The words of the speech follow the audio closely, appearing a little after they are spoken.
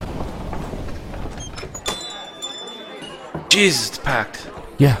Jesus, it's packed.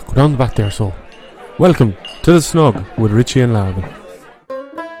 Yeah, go down the back there, so. Welcome to the Shnug with Richie and Lavin.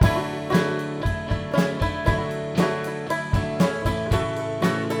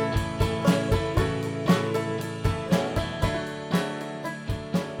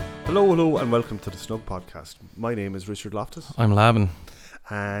 Hello, and welcome to the Shnug podcast. My name is Richard Loftus. I'm Lavin.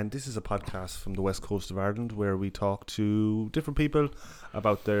 And this is a podcast from the west coast of Ireland where we talk to different people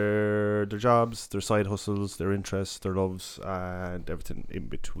about their jobs, their side hustles, their interests, their loves, and everything in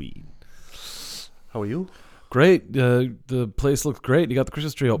between. How are you? Great. The place looks great. You got the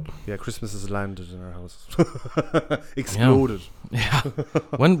Christmas tree up. Yeah, Christmas has landed in our house. Exploded. Yeah.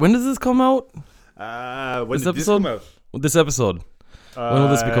 When does this come out? When did this come out? This episode. When will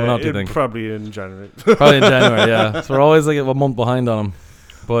this be coming out, do you think? Probably in January. Probably in January, yeah. So we're always like a month behind on them.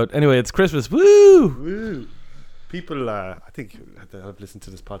 But anyway, it's Christmas. Woo! Woo! People, I think I've listened to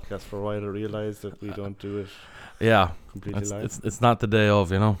this podcast for a while and realised that we don't do it completely live. It's not the day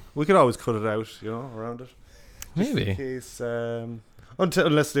of, you know. We could always cut it out, around it. Maybe. Just in case,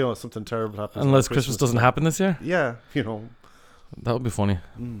 unless, something terrible happens. Unless Christmas doesn't happen this year? Yeah, That would be funny.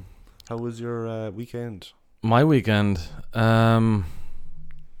 How was your weekend? My weekend, what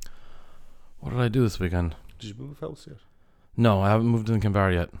did I do this weekend? Did you move house yet? No, I haven't moved in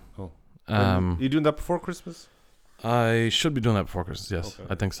Kinvara yet. Oh. Are you doing that before Christmas? I should be doing that before Christmas, yes. Okay.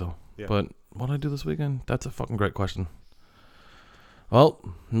 I think so. Yeah. But what did I do this weekend? That's a fucking great question. Well,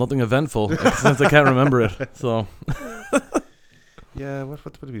 nothing eventful since I can't remember it. So. Yeah, what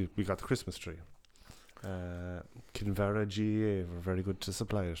did we got the Christmas tree. Kinvara GA were very good to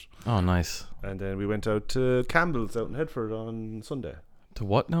supply it. Oh, nice. And then we went out to Campbell's out in Headford on Sunday. To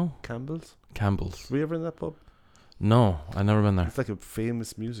what now? Campbell's. Were you ever in that pub? No, I've never been there. It's like a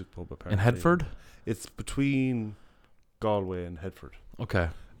famous music pub, apparently. In Headford? It's between Galway and Headford. Okay.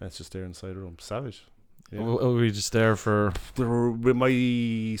 And it's just there inside a room. Savage. Yeah. Were we just there for...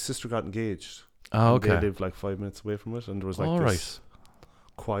 My sister got engaged. Oh, okay. They lived like 5 minutes away from it, and there was like this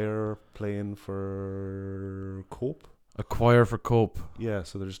choir playing for Cope. A choir for Cope. Yeah,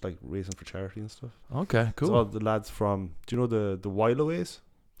 so they're just like raising for charity and stuff. Okay, cool. So all the lads from, do you know the Whileaways?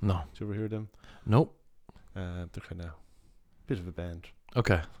 No. Did you ever hear them? Nope. They're kind of a bit of a band.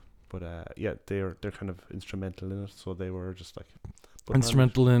 Okay. But yeah, they're kind of instrumental in it, so they were just like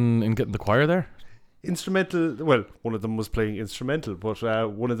instrumental in getting the choir there. Instrumental. Well, one of them was playing instrumental, but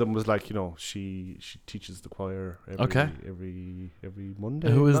one of them was like, she teaches the choir every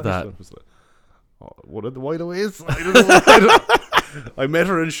Monday. Who is that? One of the Whileaways. I don't know. I met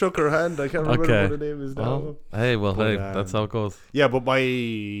her and shook her hand. I can't remember what her name is now. That's how it goes. Yeah, but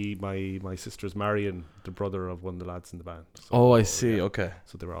my sister's marrying the brother of one of the lads in the band. So, I see. Yeah. Okay.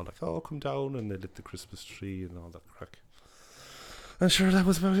 So they were all like, "Oh, come down," and they lit the Christmas tree and all that crack. And sure, that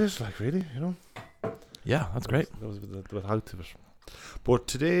was about it. Like, really, Yeah, that's great. That was the height of it. But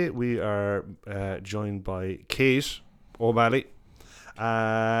today we are joined by Kayte O'Malley,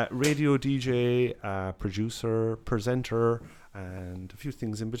 radio DJ, producer, presenter, and a few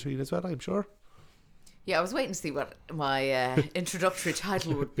things in between as well, I'm sure. Yeah, I was waiting to see what my introductory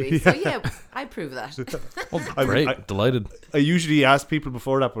title would be. So yeah, I prove that. Great, delighted. I usually ask people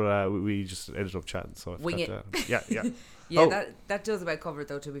before that, but we just ended up chatting. So wing it. Yeah. Yeah, that does about cover it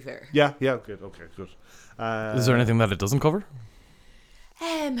though, to be fair. Yeah, good. Okay, good. Is there anything that it doesn't cover?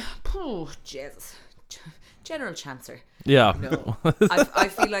 Jesus. General chancer. Yeah. No. I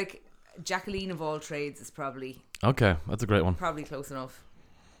feel like Jacqueline of all trades is probably... Okay, that's a great one. Probably close enough.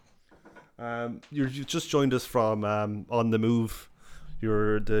 You just joined us from On The Move.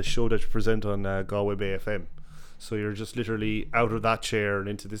 You're the show that you present on Galway Bay FM. So you're just literally out of that chair and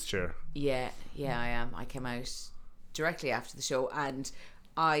into this chair. Yeah, I am. I came out directly after the show and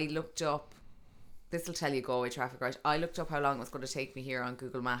I looked up, this will tell you Galway traffic, right? I looked up how long it was going to take me here on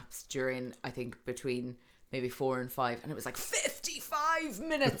Google Maps during, I think, between maybe 4 and 5, and it was like 55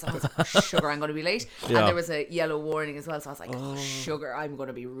 minutes. I was like, oh, sugar, I'm going to be late. Yeah. And there was a yellow warning as well, so I was like, oh, sugar, I'm going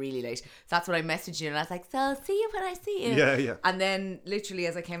to be really late. So that's when I messaged you, and I was like, so I'll see you when I see you. Yeah. And then literally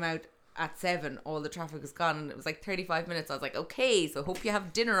as I came out at 7, all the traffic was gone, and it was like 35 minutes. I was like, okay, so hope you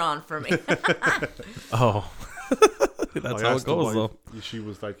have dinner on for me. Oh. That's how it goes, though. She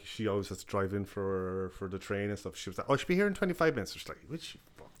was like, she always has to drive in for the train and stuff. She was like, oh, she'll be here in 25 minutes. She's like, which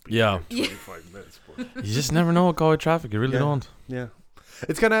yeah. 25 minutes. But you just never know what Galway traffic. You really don't. Yeah.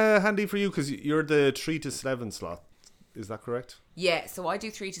 It's kind of handy for you because you're the 3 to 7 slot. Is that correct? Yeah, so I do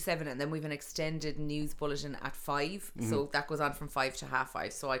 3 to 7 and then we've an extended news bulletin at 5. Mm-hmm. So that goes on from 5 to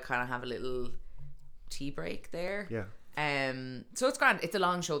 5:30. So I kind of have a little tea break there. Yeah. So it's grand. It's a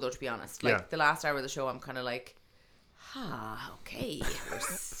long show though, to be honest. Like the last hour of the show, I'm kind of like, okay, we're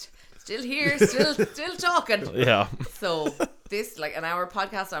still here, still talking. Yeah. So this, like an hour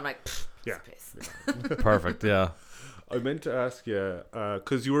podcast, I'm like, Yeah. piss. Perfect. Yeah. I meant to ask you,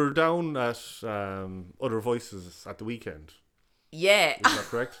 because you were down at Other Voices at the weekend. Yeah. Is that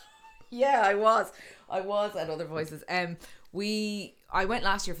correct? Yeah, I was at Other Voices. I went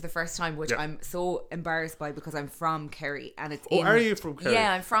last year for the first time, which I'm so embarrassed by because I'm from Kerry and it's. Are you from Kerry?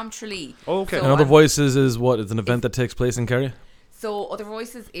 Yeah, I'm from Tralee. Oh, okay. So And Other Voices is what? It's an event that takes place in Kerry? So Other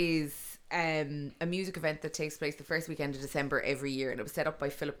Voices is a music event that takes place the first weekend of December every year, and it was set up by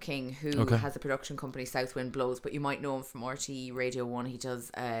Philip King, who has a production company, Southwind Blows, but you might know him from Radio 1. He does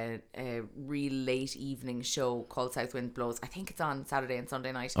a real late evening show called Southwind Blows. I think it's on Saturday and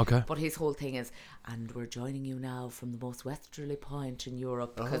Sunday night. Okay. But his whole thing is, and we're joining you now from the most westerly point in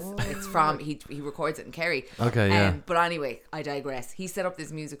Europe, because it's from, he records it in Kerry. Okay, yeah. But anyway, I digress. He set up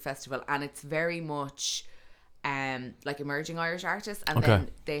this music festival, and it's very much like emerging Irish artists, and then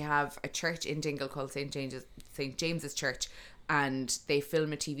they have a church in Dingle called St. James's Church, and they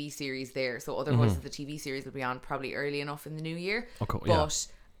film a TV series there. So Other Voices, the TV series, will be on probably early enough in the new year. But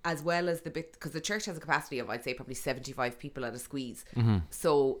as well as the bit, because the church has a capacity of, I'd say, probably 75 people at a squeeze.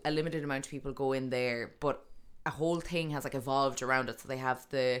 So a limited amount of people go in there, but a whole thing has like evolved around it. So they have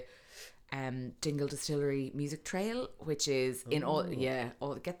the Dingle Distillery Music Trail, which is in all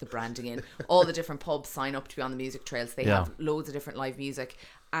get the branding in. All the different pubs sign up to be on the music trails. They have loads of different live music,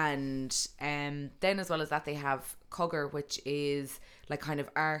 and then as well as that, they have Cugger, which is like kind of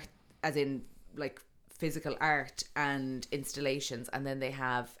art, as in like physical art and installations, and then they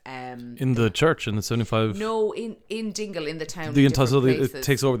have in the church in the 75. No, in Dingle, in the town. The entire, so it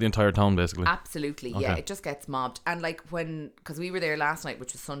takes over the entire town basically. Absolutely, yeah. It just gets mobbed, and like because we were there last night,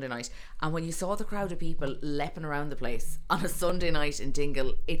 which was Sunday night, and when you saw the crowd of people leaping around the place on a Sunday night in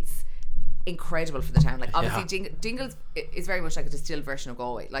Dingle, it's incredible for the town. Like obviously, Dingle is very much like a distilled version of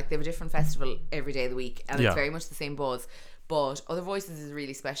Galway. Like they have a different festival every day of the week, and it's very much the same buzz. But Other Voices is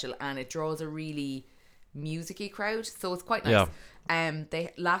really special, and it draws a really musicy crowd, so it's quite nice.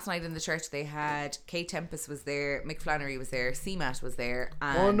 They last night in the church they had Kate Tempest was there, Mick Flannery was there, CMAT was there,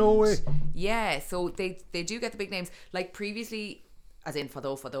 and oh no way. Yeah, so they do get the big names. Like previously, as in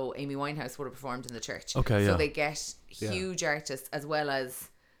Fado, Amy Winehouse would have performed in the church. So they get huge artists as well as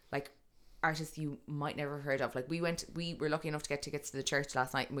like artists you might never have heard of. Like we were lucky enough to get tickets to the church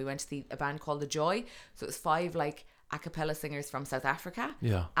last night, and we went to see a band called The Joy. So it was 5 like a cappella singers from South Africa.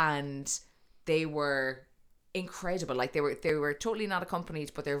 And they were incredible. Like they were totally not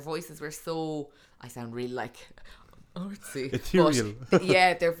accompanied, but their voices were so, I sound really like artsy, ethereal. But,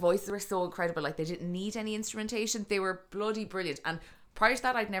 yeah, their voices were so incredible. Like they didn't need any instrumentation. They were bloody brilliant. And prior to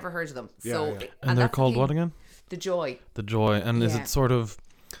that, I'd never heard of them. And they're called what again? The Joy. The Joy. And is it sort of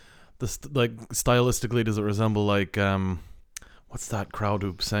like stylistically, does it resemble like what's that crowd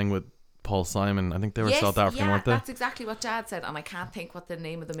who sang with Paul Simon? I think they were South African, weren't they? That's exactly what Dad said, and I can't think what the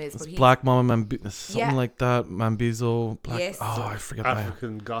name of them is. But Black Mama something like that. Mambizo. Black, I forget.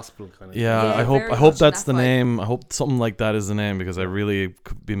 African gospel kind of. Yeah, I hope that's the name. I hope something like that is the name, because I really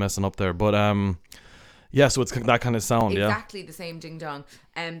could be messing up there. But so it's that kind of sound. Exactly the same ding dong.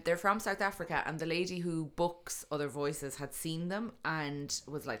 They're from South Africa, and the lady who books Other Voices had seen them and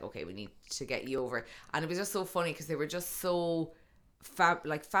was like, "Okay, we need to get you over." And it was just so funny because they were just so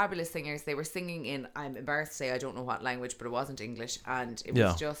fabulous singers. They were singing in, I'm embarrassed to say I don't know what language, but it wasn't English, and it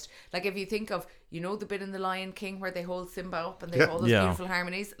was just like, if you think of, the bit in The Lion King where they hold Simba up and they have all those beautiful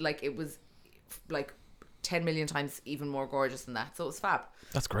harmonies, like it was like 10 million times even more gorgeous than that. So it was fab.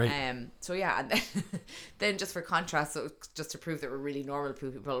 That's great. And then just for contrast, so just to prove that we're really normal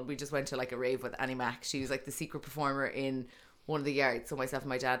people, we just went to like a rave with Annie Mac. She was like the secret performer in one of the yards, so myself and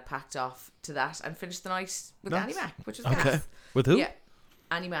my dad packed off to that and finished the night with Annie Mac, which was gas. With who? Yeah,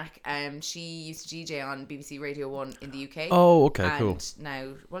 Annie Mac. She used to DJ on BBC Radio 1 in the UK. Oh, okay, cool. And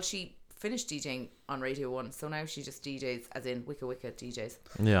now, she finished DJing on Radio 1, so now she just DJs, as in Wicca DJs.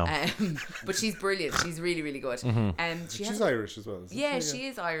 Yeah. But she's brilliant. She's really, really good. She's Irish as well. She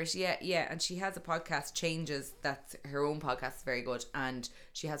is Irish. Yeah. And she has a podcast, Changes. That's her own podcast. Is very good. And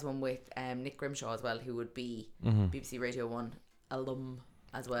she has one with Nick Grimshaw as well, who would be BBC Radio 1 alum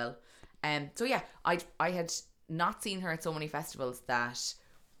as well. So yeah, I had not seen her at so many festivals that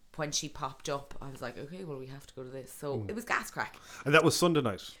when she popped up, I was like, okay, well, we have to go to this. So it was gas crack. And that was Sunday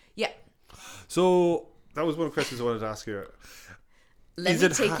night. Yeah. So that was one of the questions I wanted to ask you. Let me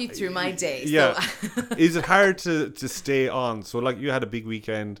take you through my day. Yeah. Is it hard to stay on? So like you had a big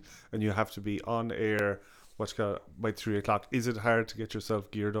weekend and you have to be on air by 3 o'clock, is it hard to get yourself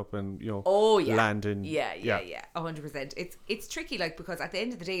geared up and land in? Yeah, 100%. It's tricky, like, because at the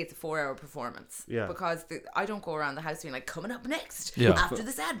end of the day, it's a 4-hour performance. Yeah. Because I don't go around the house being like, coming up next after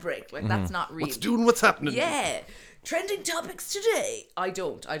this ad break. Like, that's not real. What's happening? Yeah. Trending topics today. I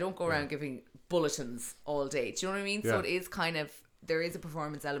don't go around giving bulletins all day. Do you know what I mean? Yeah. So it is kind of, there is a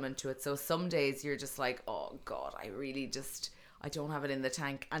performance element to it. So some days you're just like, oh God, I don't have it in the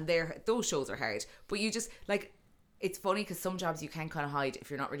tank. And those shows are hard. But you just, like, it's funny because some jobs you can kind of hide.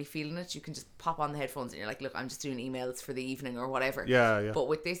 If you're not really feeling it, you can just pop on the headphones and you're like, look, I'm just doing emails for the evening or whatever. Yeah. But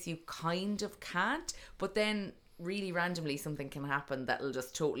with this, you kind of can't. But then really randomly something can happen that'll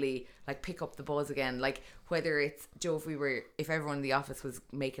just totally like pick up the buzz again. Like whether it's, Joe, if everyone in the office was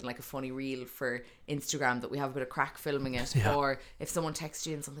making like a funny reel for Instagram, that we have a bit of crack filming it, or if someone texts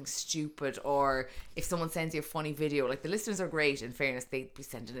you in something stupid, or if someone sends you a funny video. Like the listeners are great, in fairness, they'd be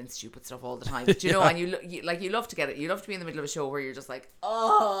sending in stupid stuff all the time. Do you know? And you love to get it. You love to be in the middle of a show where you're just like,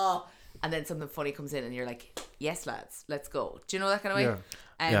 oh, and then something funny comes in and you're like, yes lads, let's go. Do you know that kind of way?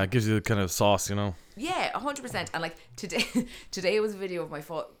 Yeah, it gives you the kind of sauce, you know. Yeah, 100%. And like today was a video of my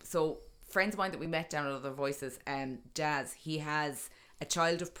so friends of mine that we met down at Other Voices, Jazz, he has a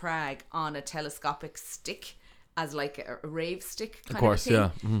Child of Prague on a telescopic stick as like a rave stick kind of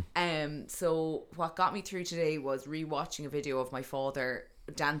thing. Mm-hmm. So what got me through today was rewatching a video of my father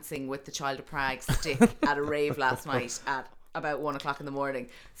dancing with the Child of Prague stick at a rave last night at about 1 o'clock in the morning.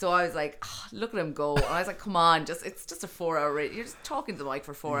 So I was like, look at him go. And I was like, come on, it's just a 4-hour rate. You're just talking to the mic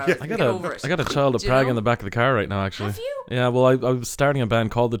for 4 hours. I got a Child of Prague in the back of the car right now, actually. Have you? Yeah, well, I was starting a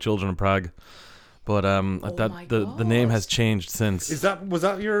band called the Children of Prague, but the name has changed since. Was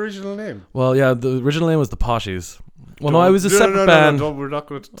that your original name? Well, yeah, the original name was the Poshies. Well, no, it was a separate band. No, we're not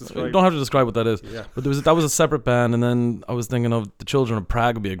going to describe. You don't have to describe what that is. Yeah. But that was a separate band, and then I was thinking of the Children of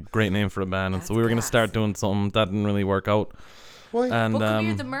Prague would be a great name for a band, and so we were going to start doing something that didn't really work out. Why? And, but come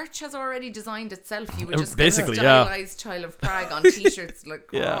here, the merch has already designed itself. You would just basically, get a stylized Child of Prague on t-shirts. Like,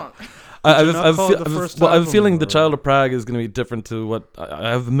 come on. I have a feeling the Child of Prague is going to be different to what I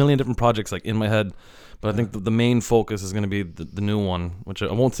have a million different projects like in my head, but I think the main focus is going to be the new one, which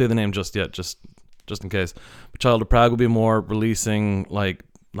I won't say the name just yet, just in case. But Child of Prague will be more releasing like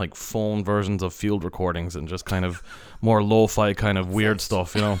phone versions of field recordings and just kind of more lo-fi kind of weird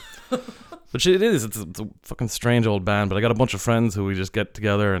stuff, you know. But it's a fucking strange old band. But I got a bunch of friends who we just get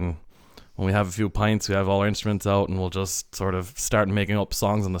together, and when we have a few pints, we have all our instruments out, and we'll just sort of start making up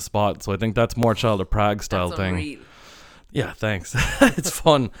songs on the spot. So I think that's more Child of Prague style thing. Unreal. Yeah, thanks. It's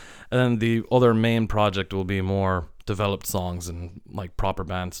fun. And then the other main project will be more developed songs and like proper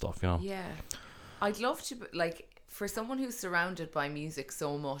band stuff, you know. Yeah, I'd love to for someone who's surrounded by music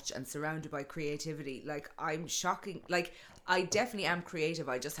so much and surrounded by creativity. Like I'm shocking. Like I definitely am creative.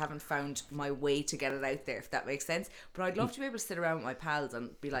 I just haven't found my way to get it out there, if that makes sense. But I'd love to be able to sit around with my pals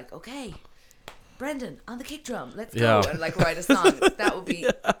and be like, okay, Brendan on the kick drum, let's go, and like write a song. That would be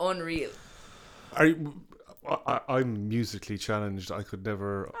unreal. I'm musically challenged. I could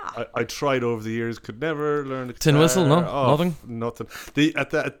never. I tried over the years. Could never learn a guitar. Tin whistle? No, nothing. Nothing.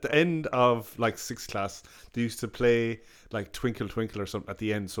 At the end of like 6th class, they used to play like Twinkle Twinkle or something at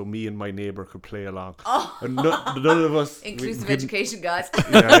the end, so me and my neighbour could play along. And none of us. Inclusive education, guys.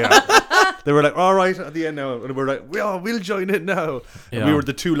 Yeah. They were like, all right, at the end now, and we're like, we'll join it now. Yeah. And we were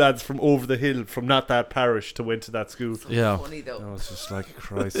the two lads from over the hill, from not that parish, to went to that school. So funny though. I was just like,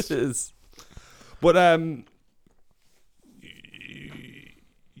 Christ. It is. But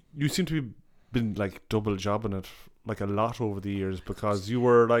you seem to have been like double jobbing it like a lot over the years, because you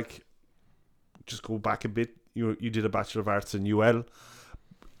were like, just go back a bit, you did a Bachelor of Arts in UL,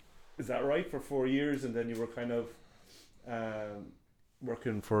 is that right, for 4 years, and then you were kind of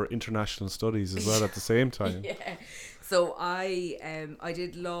working for international studies as well at the same time. Yeah. So I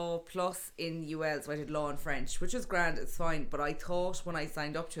did law plus in UL, so I did law and French, which was grand, it's fine. But I thought when I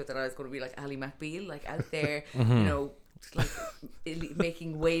signed up to it that I was going to be like Ally McBeal, like out there, you know, like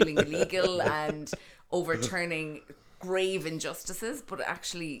making whaling illegal and overturning grave injustices. But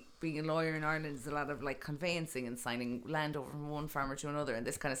actually being a lawyer in Ireland is a lot of like conveyancing and signing land over from one farmer to another and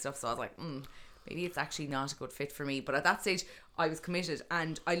this kind of stuff. So I was like, maybe it's actually not a good fit for me. But at that stage I was committed,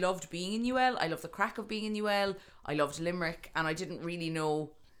 and I loved being in UL. I loved the crack of being in UL. I loved Limerick, and I didn't really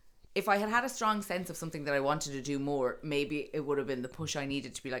know if I had a strong sense of something that I wanted to do more, maybe it would have been the push I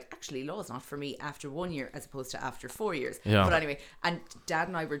needed to be like, actually law is not for me after 1 year as opposed to after 4 years. Yeah. But anyway, and Dad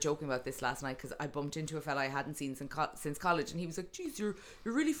and I were joking about this last night because I bumped into a fella I hadn't seen since college, and he was like, geez, you're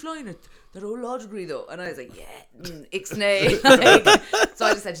really flying at that old law degree though. And I was like, yeah, ixnay. So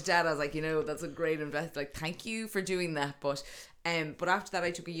I just said to Dad, I was like, you know, that's a great investment, like thank you for doing that. But But after that,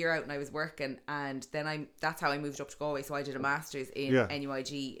 I took a year out and I was working, and then that's how I moved up to Galway. So I did a master's in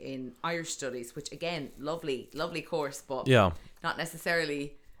NUIG in Irish Studies, which again, lovely course, but not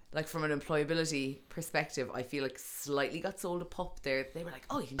necessarily like from an employability perspective. I feel like slightly got sold a pup there. They were like,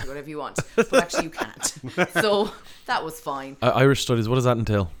 "Oh, you can do whatever you want," but actually you can't. So that was fine. Irish Studies, what does that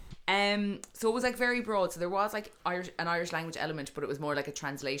entail? So it was like very broad. So there was like an Irish language element, but it was more like a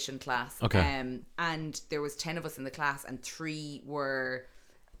translation class. Okay. And there was 10 of us in the class, and 3 were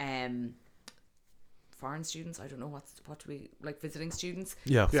foreign students. I don't know what we like, visiting students.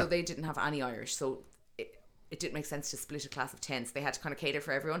 Yeah. So they didn't have any Irish. So it didn't make sense to split a class of 10. So they had to kind of cater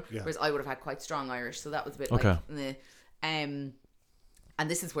for everyone. Yeah. Whereas I would have had quite strong Irish. So that was a bit like and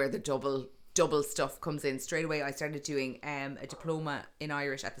this is where the double stuff comes in. Straight away I started doing a diploma in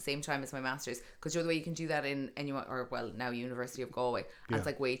Irish at the same time as my master's, because the way you can do that in now University of Galway, and it's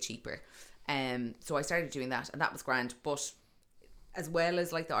like way cheaper. So I started doing that, and that was grand. But as well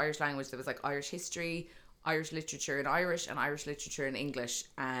as like the Irish language, there was like Irish history, Irish literature in Irish, and Irish literature in English.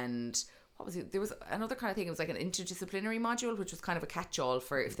 And what was it? There was another kind of thing. It was like an interdisciplinary module, which was kind of a catch-all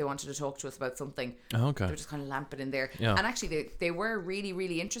for if they wanted to talk to us about something. Oh, okay. They were just kind of lamp it in there. Yeah. And actually they were really,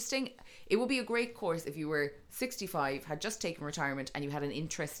 really interesting. It would be a great course if you were 65, had just taken retirement, and you had an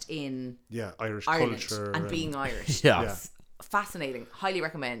interest in Irish Ireland culture and being Irish. Yeah. Fascinating. Highly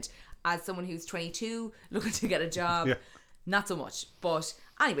recommend. As someone who's 22 looking to get a job, not so much. But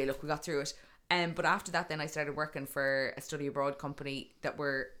anyway, look, we got through it. But after that, then I started working for a study abroad company that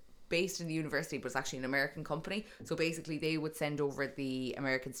were based in the university, but it's actually an American company. So basically they would send over the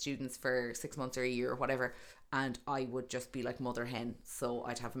American students for 6 months or a year or whatever, and I would just be like mother hen. So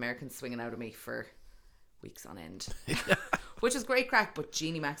I'd have Americans swinging out of me for weeks on end. Which is great crack, but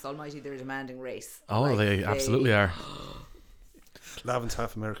Genie Max Almighty, they're a demanding race. Oh, like, they absolutely are. Lavin's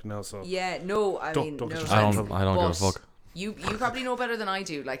half American now, so yeah, no, I don't give a fuck. You probably know better than I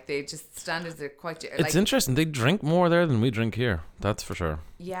do. Like, they just standards are quite. Like, it's interesting. They drink more there than we drink here. That's for sure.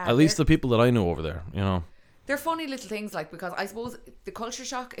 Yeah. At least the people that I know over there, you know. They're funny little things, like, because I suppose the culture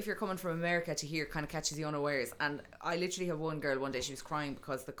shock, if you're coming from America to here, kind of catches you unawares. And I literally have one girl one day, she was crying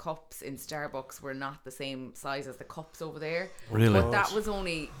because the cups in Starbucks were not the same size as the cups over there. Really? But that was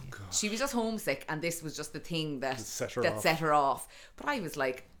only, she was just homesick, and this was just the thing that set her off. But I was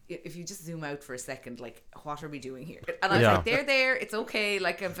like, if you just zoom out for a second, like, what are we doing here? And I was like, they're there, it's okay,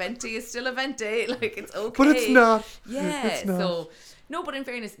 like, a venti is still a venti, like, it's okay. But it's not. Yeah, it's not. So, no, but in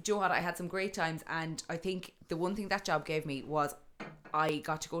fairness, Joe, I had some great times, and I think the one thing that job gave me was I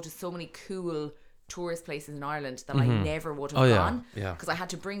got to go to so many cool tourist places in Ireland that I never would have gone, because I had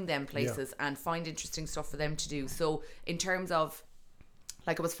to bring them places and find interesting stuff for them to do. So in terms of,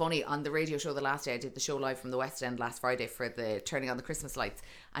 like, it was funny, on the radio show the last day, I did the show live from the West End last Friday for the turning on the Christmas lights,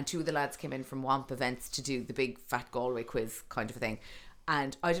 and 2 of the lads came in from WAMP events to do the big fat Galway quiz kind of a thing.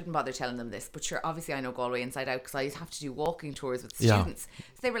 And I didn't bother telling them this, but sure, obviously I know Galway inside out, because I have to do walking tours with students.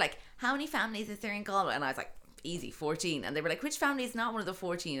 So they were like, how many families is there in Galway? And I was like, easy, 14. And they were like, which family is not one of the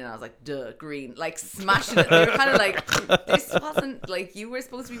 14? And I was like, duh, green, like smashing it. They were kind of like, this wasn't, like, you were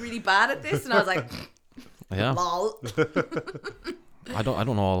supposed to be really bad at this. And I was like, lol. I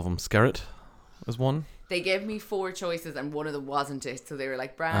don't know all of them. Skerrit was one. They gave me 4 choices, and one of them wasn't it. So they were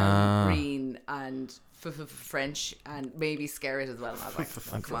like brown, green, and French, and maybe Skerrit as well. And I was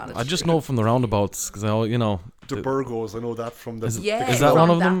like, come on. I just know from the roundabouts, because you know, the Burgos. I know that from the. Is that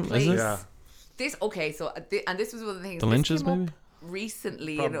one of them? Is it? Yeah. This so and this was one of the things. The Lynches, maybe.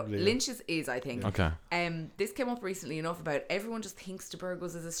 Recently, Probably, Lynches is, I think. Okay. This came up recently enough about everyone just thinks De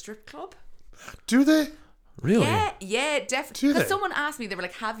Burgos is a strip club. Do they? Really? Yeah, definitely. Because someone asked me, they were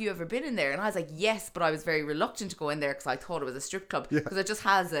like, have you ever been in there? And I was like, yes, but I was very reluctant to go in there because I thought it was a strip club. Because it just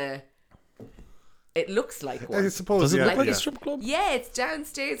has it looks like one. I suppose. Does it look like a strip club? Yeah, it's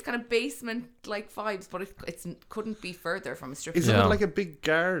downstairs, kind of basement like vibes, but it couldn't be further from a strip club. Is it like a big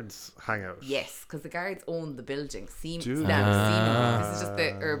guards hangout? Yes, because the guards own the building. Seemingly. This is just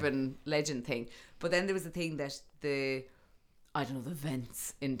the urban legend thing. But then there was the thing that the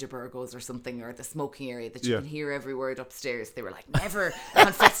vents in De Burgos or something, or the smoking area that you can hear every word upstairs. They were like, never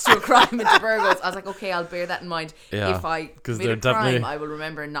confess to a crime in De Burgos. I was like, okay, I'll bear that in mind. If I commit a crime, I will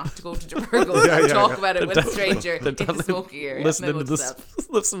remember not to go to De Burgos and talk about it with a stranger in the smoking area. Listen to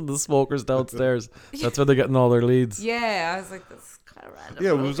the smokers downstairs. That's where they're getting all their leads. Yeah, I was like, that's kind of random.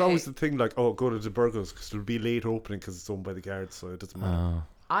 Yeah, it was always the thing, like, oh, go to De Burgos because it'll be late opening because it's owned by the guards, so it doesn't matter.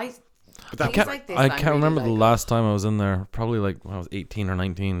 I can't remember the last time I was in there. Probably like when I was 18 or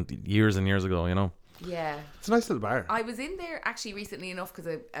 19, years and years ago, you know. Yeah. It's a nice little bar. I was in there actually recently enough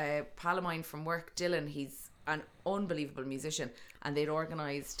because a pal of mine from work, Dylan, he's an unbelievable musician, and they'd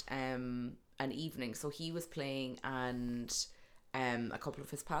organised an evening. So he was playing, and a couple of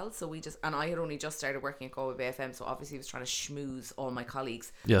his pals. So and I had only just started working at Galway Bay FM, so obviously he was trying to schmooze all my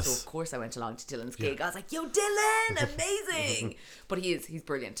colleagues. Yes. So of course I went along to Dylan's gig. I was like, yo, Dylan, amazing. But he's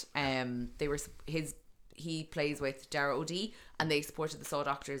brilliant. He plays with Dara O'D, and they supported the Saw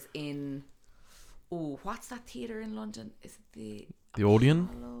Doctors in what's that theatre in London? Is it the Odeon?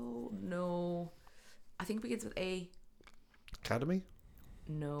 No, I think it begins with A. Academy?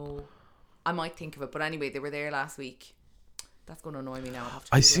 No, I might think of it, but anyway, they were there last week. That's going to annoy me now.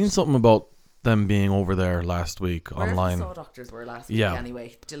 I seen something about them being over there last week online. The Saw Doctors were last week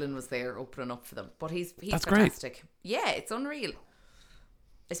anyway. Dylan was there opening up for them, but he's That's fantastic. Great. Yeah, it's unreal,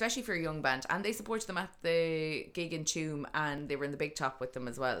 especially for a young band. And they supported them at the gig in Tuam, and they were in the Big Top with them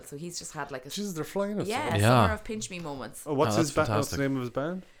as well. So he's just had like a Jesus, they're flying us. summer of pinch me moments. Oh, what's the name of his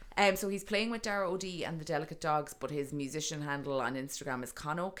band? So he's playing with Dara O'D and the Delicate Dogs, but his musician handle on Instagram is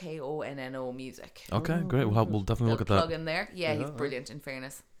Conno, Konno Music. Okay, great. We'll definitely look at that. Plug in there. Yeah, he's brilliant. In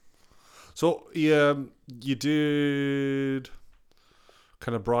fairness. So you did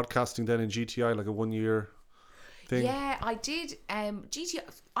kind of broadcasting then in GTI, like a 1 year thing. Yeah, I did. GTI.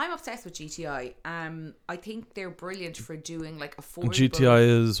 I'm obsessed with GTI. I think they're brilliant for doing like affordable.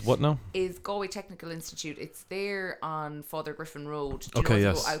 GTI is what now? Is Galway Technical Institute. It's there on Father Griffin Road.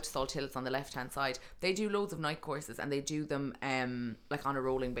 Yes. Go out to Salt Hill, it's on the left hand side. They do loads of night courses, and they do them like on a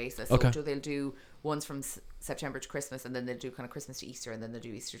rolling basis. So they'll do ones from September to Christmas, and then they'll do kind of Christmas to Easter, and then they'll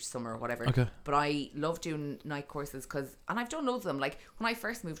do Easter to summer or whatever. Okay. But I love doing night courses and I've done loads of them. Like when I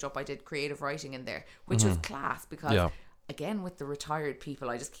first moved up, I did creative writing in there, which was class because again, with the retired people,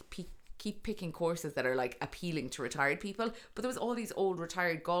 I just keep picking courses that are like appealing to retired people. But there was all these old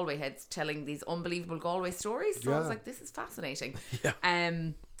retired Galway heads telling these unbelievable Galway stories. So I was like, this is fascinating.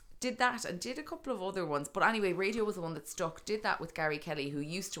 Did that and did a couple of other ones. But anyway, radio was the one that stuck. Did that with Gary Kelly, who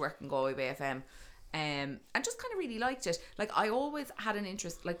used to work in Galway Bay FM. And just kind of really liked it. Like I always had an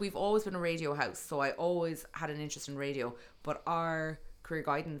interest, like we've always been a radio house, so I always had an interest in radio. But our career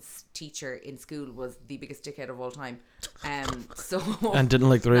guidance teacher in school was the biggest dickhead of all time. And didn't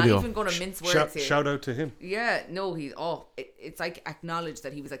like the radio. Not even going to mince words here. Shout out to him. Yeah, no, it's like acknowledged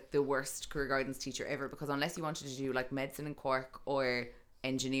that he was like the worst career guidance teacher ever, because unless you wanted to do like medicine in Cork or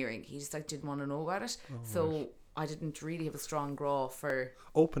engineering, he just like didn't want to know about it. Right. I didn't really have a strong draw for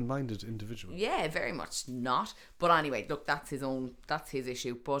open-minded individual. Yeah, very much not. But anyway, look, that's his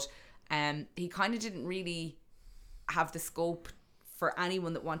issue. But he kind of didn't really have the scope for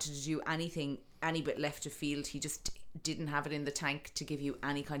anyone that wanted to do anything any bit left of field. He just didn't have it in the tank to give you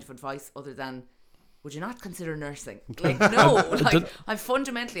any kind of advice other than, would you not consider nursing? Like, no, like I'm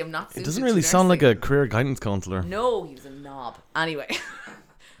not suited. It doesn't really sound like a career guidance counsellor. No, he was a knob. Anyway.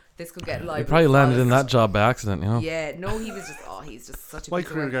 This could get live. He probably landed in that job by accident, you know. Yeah, no, he's just such a. My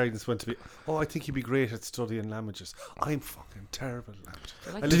career guidance went to be, I think he'd be great at studying languages. I'm fucking terrible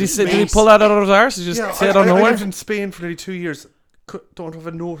at language. Did he pull that out of his arse? Did you just say it on nowhere? I lived in Spain for nearly 2 years. Don't have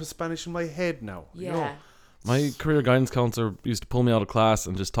a note of Spanish in my head now. Yeah. You know? My career guidance counsellor used to pull me out of class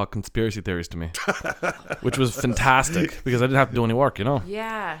and just talk conspiracy theories to me, which was fantastic because I didn't have to do any work, you know.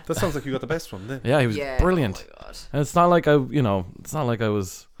 Yeah. That sounds like you got the best one then. Yeah, he was brilliant. Oh my God. And it's not like I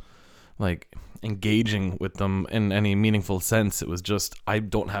was like engaging with them in any meaningful sense. It was just, I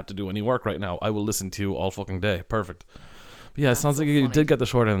don't have to do any work right now. I will listen to you all fucking day. Perfect. But yeah, it sounds like you did get the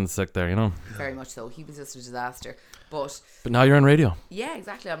short end of the stick there, you know. Very much so. He was just a disaster. But now you're on radio. Yeah,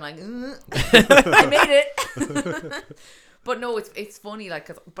 exactly. I'm like, I made it. But no, it's funny,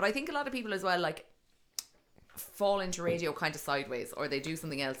 like, but I think a lot of people as well, like, fall into radio kind of sideways, or they do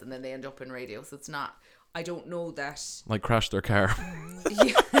something else and then they end up in radio. So it's not, I don't know that. Like crash their car.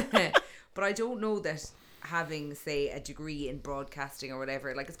 Yeah. But I don't know that having, say, a degree in broadcasting or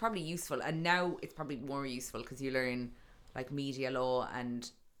whatever, like, it's probably useful. And now it's probably more useful because you learn, like, media law and,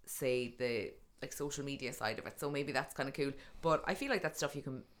 say, the, like, social media side of it. So maybe that's kind of cool. But I feel like that stuff you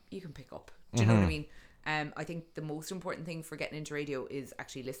can pick up. Do you know what I mean? I think the most important thing for getting into radio is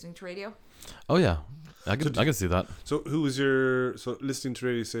actually listening to radio. Oh yeah, I can see that. So listening to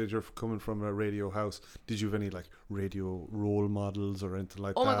radio, you said you're coming from a radio house. Did you have any like radio role models or anything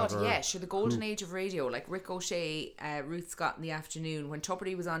like that? Oh my God, yeah, sure. The golden age of radio, like Rick O'Shea, Ruth Scott in the afternoon, when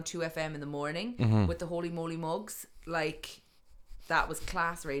Tupperty was on 2FM in the morning with the Holy Moly mugs, like that was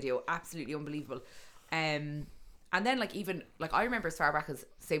class radio, absolutely unbelievable. And then, like, even, like, I remember as far back as,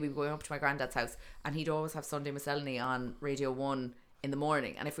 say, we were going up to my granddad's house and he'd always have Sunday Miscellany on Radio 1 in the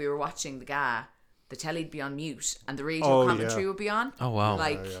morning. And if we were watching the GA, the telly'd be on mute and the radio commentary would be on. Oh, wow.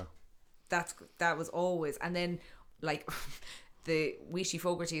 Like, that was always. And then, like, the Weeshy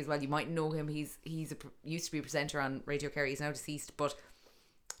Fogarty as well, you might know him. He's used to be a presenter on Radio Kerry. He's now deceased. But,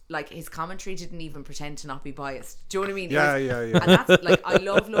 like his commentary didn't even pretend to not be biased. Do you know what I mean? Yeah. And that's like, I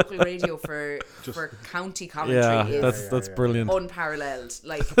love local radio for county commentary. That's brilliant. Unparalleled.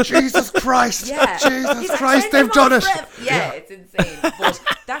 Like, Jesus Christ! yeah, Jesus Christ! They've done it. Yeah, it's insane. But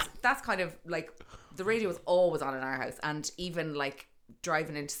that's kind of like, the radio was always on in our house, and even like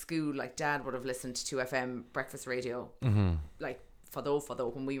driving into school, like Dad would have listened to 2FM breakfast radio, like for though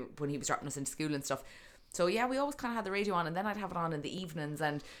when he was dropping us into school and stuff. So yeah, we always kind of had the radio on, and then I'd have it on in the evenings,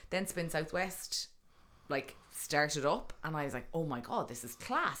 and then Spin Southwest like started up, and I was like, oh my god, this is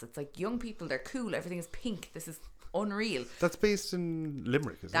class. It's like young people, they're cool, everything is pink, this is unreal. That's based in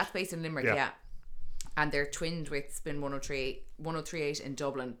Limerick, is it? That's based in Limerick, yeah. And they're twinned with Spin 103.8 in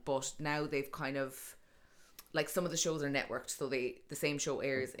Dublin, but now they've kind of, like, some of the shows are networked, so the same show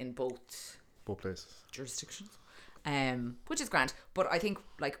airs in both places, jurisdictions, which is grand. But I think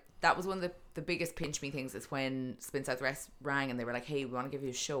like that was one of the biggest pinch me things, is when Spin Southwest rang and they were like, hey, we want to give you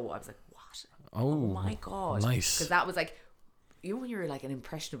a show. I was like, what? Oh my god, nice. Because that was like, you know, when you're like an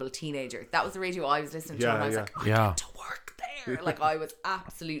impressionable teenager, that was the radio I was listening to, and I was like, I get to work there. Like, I was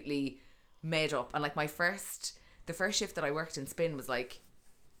absolutely made up. And like the first shift that I worked in Spin was like,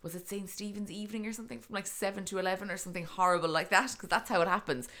 was it St. Stephen's evening or something, from like 7 to 11 or something horrible like that, because that's how it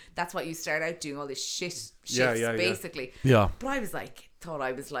happens. That's what you start out doing, all this shifts basically. Yeah. But I was like,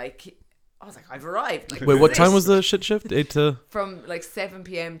 I've arrived. Like, wait, what time was the shit shift? 8 to? From like 7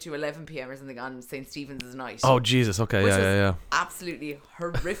 p.m. to 11 p.m. or something on St. Stephen's night. Oh Jesus, okay, yeah. Absolutely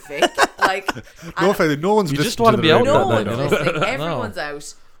horrific. Like, no one's. You just want to be out. No one's listening. Everyone's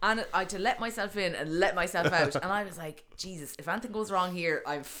out. And I had to let myself in and let myself out. And I was like, Jesus, if anything goes wrong here,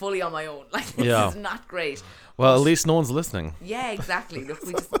 I'm fully on my own. Like, this is not great. Well, at least no one's listening. Yeah, exactly. Look,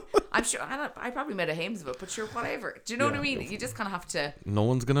 I'm sure, I probably made a hames of it, but sure, whatever. Do you know what I mean? You just kind of have to. No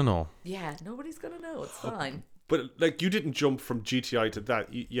one's going to know. Yeah, nobody's going to know. It's fine. But like, you didn't jump from GTI to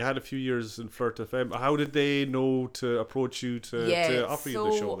that. You had a few years in Flirt FM. How did they know to approach you to offer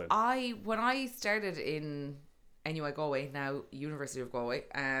you the show then? When I started in NUI Galway, now University of Galway,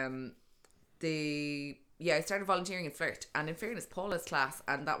 I started volunteering in Flirt, and in fairness, Paula's class,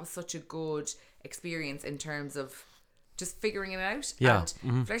 and that was such a good experience in terms of just figuring it out. Yeah.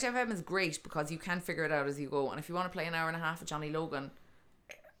 And Flirt FM is great because you can figure it out as you go, and if you want to play an hour and a half with Johnny Logan,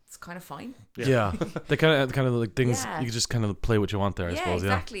 it's kind of fine. Yeah. They kind of like things, you can just kind of play what you want there, I suppose.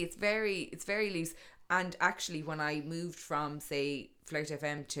 Exactly. It's very loose. And actually, when I moved from, say, Flirt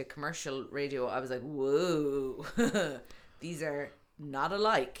FM to commercial radio, I was like, whoa, these are not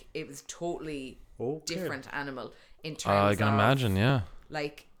alike. It was totally different animal in terms of... I can imagine, yeah.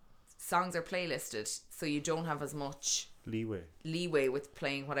 Like, songs are playlisted, so you don't have as much leeway with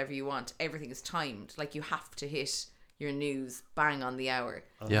playing whatever you want. Everything is timed. Like, you have to hit your news bang on the hour.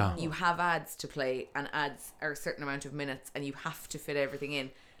 Yeah. You have ads to play, and ads are a certain amount of minutes, and you have to fit everything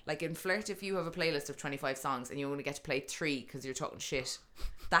in. Like in Flirt, if you have a playlist of 25 songs and you only get to play 3 because you're talking shit,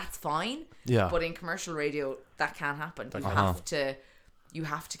 that's fine. Yeah. But in commercial radio, that can't happen. You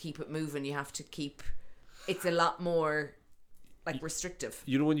have to keep it moving. You have to keep. It's a lot more like restrictive.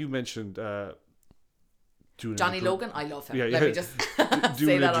 You know, when you mentioned Johnny Logan, I love him. Yeah, Let me just doing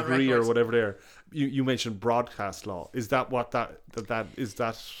say that a degree on record. or whatever. There, you mentioned broadcast law. Is that what that is?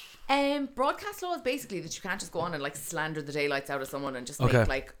 That. Broadcast law is basically that you can't just go on and like slander the daylights out of someone and just make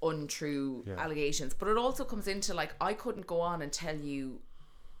like untrue allegations. But it also comes into like, I couldn't go on and tell you,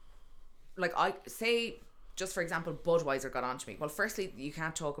 like, I say, just for example, Budweiser got on to me. Well, firstly, you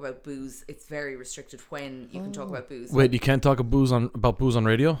can't talk about booze. It's very restricted when you can talk about booze. Wait, you can't talk about booze on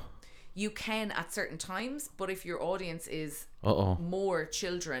radio? You can at certain times, but if your audience is more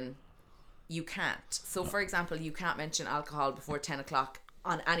children, you can't. So, for example, you can't mention alcohol before 10 o'clock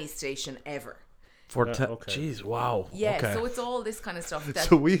on any station ever. Jeez, wow. Yeah, so it's all this kind of stuff.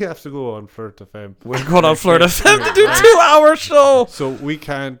 So we have to go on Flirt FM. We're going on Flirt FM to do 2-hour show. So we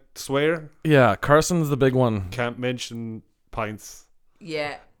can't swear. Yeah, Carson's the big one. Can't mention pints.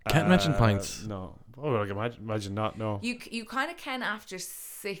 Yeah. Can't mention pints. No. Oh, like imagine not. No. You kind of can after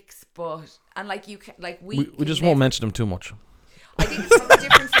 6, but and like you can like we just won't mention them too much. I think it's probably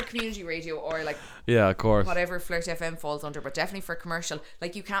different for community radio or like of course, whatever Flirt FM falls under, but definitely for commercial,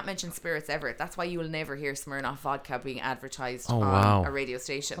 like you can't mention spirits ever. That's why you will never hear Smirnoff vodka being advertised on a radio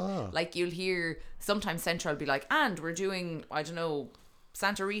station. Like you'll hear sometimes Central be like, and we're doing, I don't know,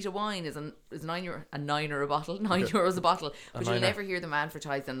 Santa Rita wine is €9 a bottle, €9 a bottle, but you'll never hear them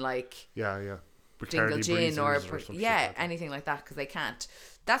advertising like Dingle Gin or anything like that, because they can't.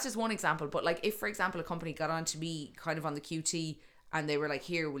 That's just one example. But like if, for example, a company got on to me kind of on the QT and they were like,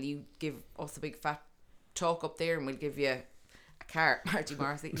 here, will you give us a big fat talk up there and we'll give you a car, Marty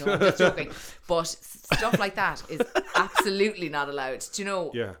Morrissey. No, I'm just joking. But stuff like that is absolutely not allowed. Do you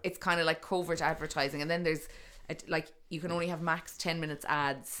know? Yeah. It's kind of like covert advertising, and then there's like you can only have max 10 minutes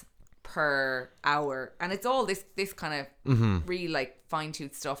ads per hour, and it's all this kind of real like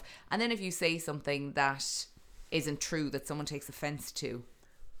fine-tooth stuff. And then if you say something that isn't true, that someone takes offense to,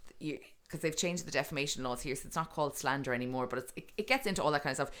 because they've changed the defamation laws here, so it's not called slander anymore, but it gets into all that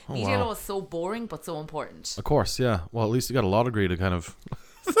kind of stuff. Media law is so boring but so important. Of course, yeah. Well, at least you got a law degree to kind of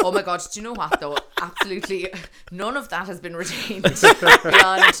Oh my god, do you know what though? Absolutely none of that has been retained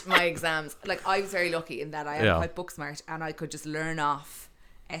beyond my exams. Like, I was very lucky in that I am quite book smart, and I could just learn off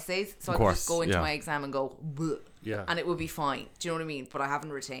essays, so I could just go into my exam and go and it would be fine. Do you know what I mean? But I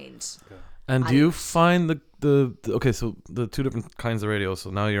haven't retained. And do you find the okay, so the two different kinds of radio,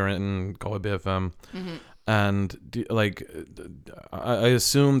 so now you're in Galway Bay FM, and I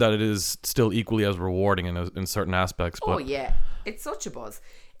assume that it is still equally as rewarding in certain aspects. But oh yeah, it's such a buzz.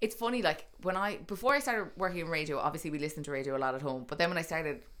 It's funny, like before I started working in radio, obviously we listened to radio a lot at home, but then when I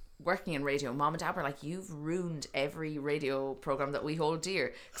started working in radio, Mom and Dad were like, you've ruined every radio program that we hold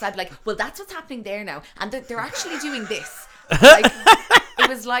dear. Because I'd be like, well, that's what's happening there now, and they're actually doing this. Like, it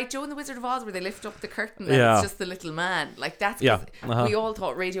was like Joe and the Wizard of Oz, where they lift up the curtain and it's just the little man. Like, that's we all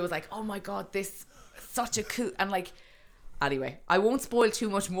thought radio was like, oh my god, this such a cool, and like, anyway, I won't spoil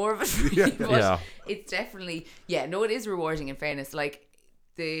too much more of it for you, but it's definitely it is rewarding, in fairness. Like,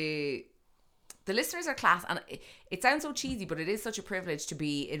 the listeners are class, and it sounds so cheesy, but it is such a privilege to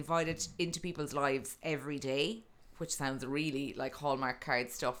be invited into people's lives every day, which sounds really like Hallmark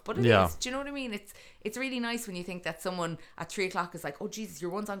card stuff, but it is. Do you know what I mean? It's really nice when you think that someone at 3:00 is like, oh Jesus,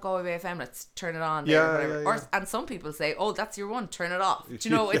 your one's on Galway Bay FM, let's turn it on. And some people say, oh, that's your one, turn it off. Do you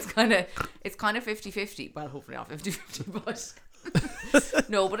know? It's kind of 50-50. Well, hopefully not 50-50, but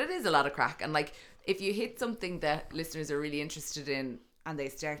no, but it is a lot of crack. And like, if you hit something that listeners are really interested in, and they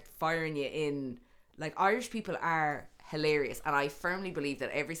start firing you in, like, Irish people are hilarious, and I firmly believe that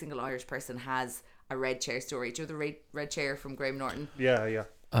every single Irish person has a red chair story. Do you know the red chair from Graham Norton? Yeah.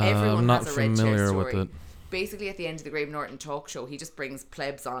 Everyone has a red chair story. With it. Basically, at the end of the Graham Norton talk show, he just brings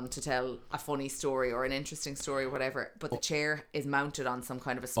plebs on to tell a funny story or an interesting story or whatever, but the chair is mounted on some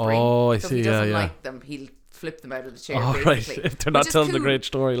kind of a spring. Oh, I so see. If he doesn't like them, he'll flip them out of the chair. Oh, basically. right. If they're not telling the great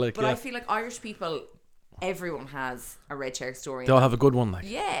story, like. But I feel like Irish people, everyone has a red chair story. They all have a good one, like.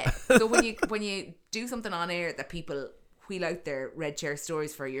 Yeah. So when you do something on air that people wheel out their red chair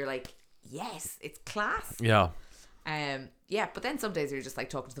stories for, you're like, yes, it's class. Yeah. But then some days you're just like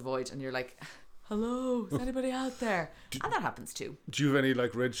talking to the void, and you're like, hello, is anybody out there? And that happens too. Do you have any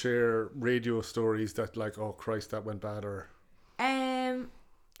like red chair radio stories that like, oh Christ, that went bad, or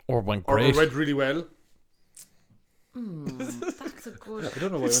went great, or went really well? That's a good. I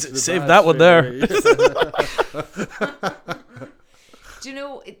don't know why. Save that one there. Do you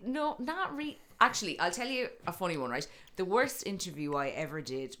know? No, not really. Actually, I'll tell you a funny one, right? The worst interview I ever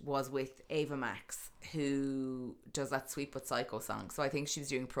did was with Ava Max, who does that Sweet But Psycho song. So I think she was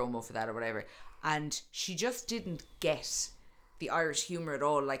doing promo for that or whatever. And she just didn't get the Irish humour at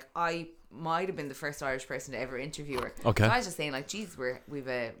all. Like, I might have been the first Irish person to ever interview her. Okay. So I was just saying, like, geez, we've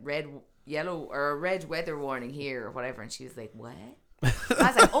a red weather warning here or whatever. And she was like, what? I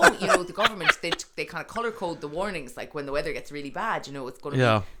was like, oh, the government, they kind of colour code the warnings, like when the weather gets really bad, it's going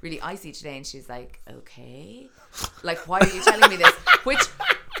to be really icy today. And she's like, okay, like, why are you telling me this? Which,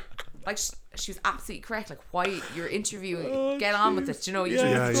 like, she was absolutely correct. Like, why you're interviewing, get on with it, you're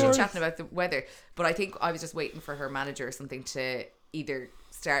just chatting about the weather. But I think I was just waiting for her manager or something to either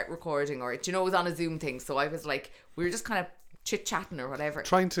start recording or, it was on a Zoom thing. So I was like, we were just kind of chit-chatting or whatever,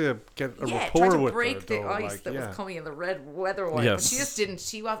 trying to get a rapport trying to with break her, the though, ice that was coming in the red weather warning. But she just didn't.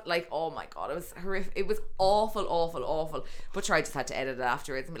 She was like, oh my god, it was horrific. It was awful. But sure, I just had to edit it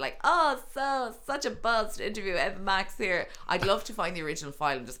afterwards and be like, such a buzz to interview Eva Max here. I'd love to find the original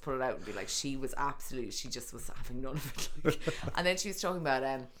file and just put it out and be like, she just was having none of it, like. And then she was talking about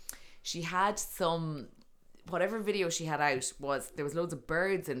she had some, whatever video she had out there was loads of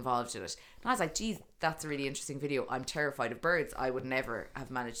birds involved in it, and I was like, geez, that's a really interesting video. I'm terrified of birds. I would never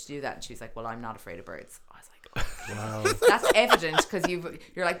have managed to do that. And she was like, well, I'm not afraid of birds. I was like, oh, wow. That's evident, because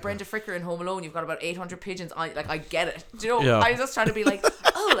you're like Brenda Fricker in Home Alone. You've got about 800 pigeons. I get it. Do you know? I was just trying to be like,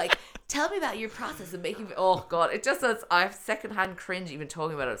 tell me about your process of making. Oh god, it just says I have secondhand cringe even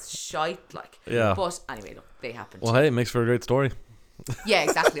talking about it. It's shite, like. Yeah. But anyway, look, they happened. Well, hey, it makes for a great story. Yeah,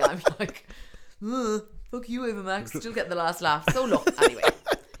 exactly. I'm like, fuck you, Ava Max, still getting the last laugh. So look, anyway,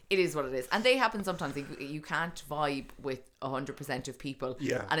 it is what it is, and they happen sometimes. You can't vibe with 100% of people,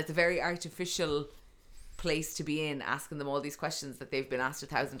 and it's a very artificial place to be in, asking them all these questions that they've been asked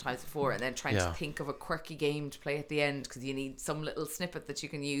 1,000 times before, and then trying to think of a quirky game to play at the end because you need some little snippet that you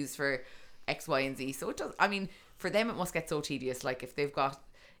can use for X, Y, and Z. So it does. I mean, for them, it must get so tedious. Like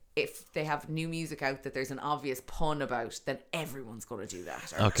if they have new music out that there's an obvious pun about, then everyone's going to do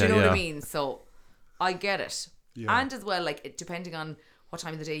that. Do you know what I mean? So I get it. Yeah. And as well, like depending on what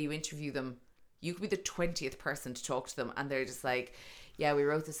time of the day you interview them, you could be the 20th person to talk to them, and they're just like, yeah, we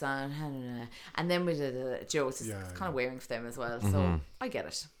wrote this song, and then we did a Joe. It's kind of wearing for them as well. So I get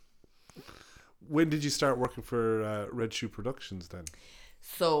it. When did you start working for Red Shoe Productions then?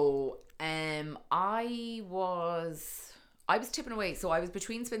 So I was tipping away. So I was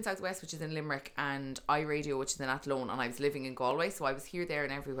between Spin Southwest, which is in Limerick, and iRadio, which is in Athlone, and I was living in Galway. So I was here, there,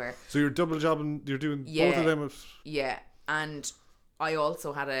 and everywhere. So you're double jobbing. You're doing both of them. Yeah, and I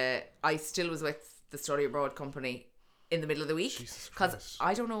also I still was with the Study Abroad company in the middle of the week because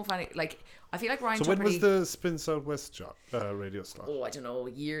I don't know if I feel like Ryan. So when was the Spin Southwest job radio slot? Oh, I don't know.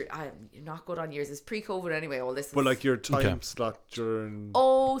 I'm not good on years. It's pre-COVID anyway. All this. But like your time slot during.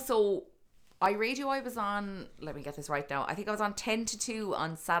 Oh, so iRadio I was on. Let me get this right now. I think I was on 10 to 2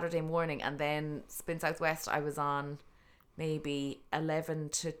 on Saturday morning, and then Spin Southwest I was on maybe 11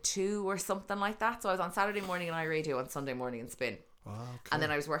 to 2 or something like that. So I was on Saturday morning in iRadio, on Sunday morning in Spin. Okay. And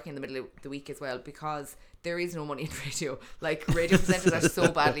then I was working in the middle of the week as well because there is no money in radio. Like radio presenters are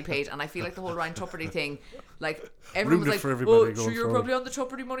so badly paid, and I feel like the whole Ryan Tubridy thing, like everyone was like, "Oh, sure, you're probably on the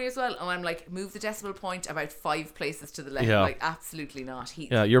Tubridy money as well." And I'm like, move the decimal point about 5 places to the left. Like absolutely not.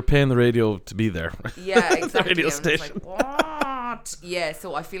 You're paying the radio to be there. Yeah, exactly. Radio station. Like, what? Yeah,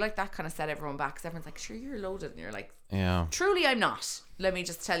 so I feel like that kind of set everyone back because everyone's like, "Sure, you're loaded," and you're like, "Yeah, truly, I'm not." Let me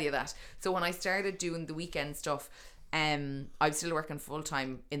just tell you that. So when I started doing the weekend stuff. I was still working full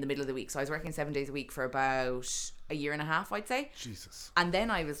time in the middle of the week, so I was working 7 days a week for about a year and a half, I'd say. Jesus. And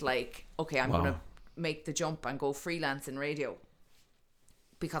then I was like, okay, I'm going to make the jump and go freelance in radio,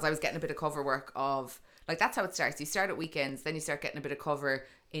 because I was getting a bit of cover work of, like, that's how it starts. You start at weekends, then you start getting a bit of cover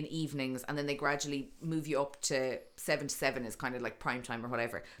in evenings, and then they gradually move you up to 7 to 7 is kind of like prime time or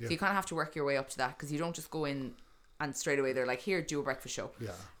whatever. So you kind of have to work your way up to that, because you don't just go in and straight away they're like, here, do a breakfast show.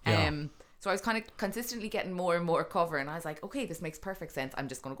 So I was kind of consistently getting more and more cover, and I was like, okay, this makes perfect sense. I'm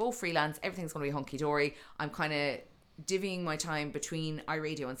just going to go freelance. Everything's going to be hunky-dory. I'm kind of divvying my time between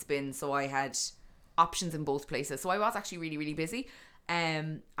iRadio and Spin, so I had options in both places. So I was actually really, really busy.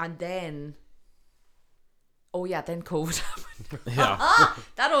 And then, then COVID happened. Yeah.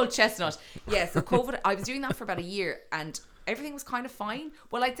 That old chestnut. Yeah, so COVID, I was doing that for about a year, and everything was kind of fine.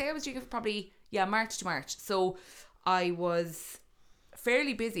 Well, I'd say I was doing it for probably, March to March. So I was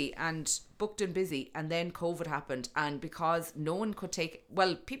fairly busy and booked and busy, and then COVID happened, and because no one could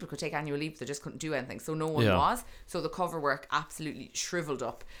people could take annual leave, they just couldn't do anything, so no one was, so the cover work absolutely shriveled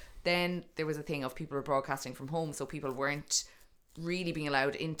up. Then there was a thing of people were broadcasting from home, so people weren't really being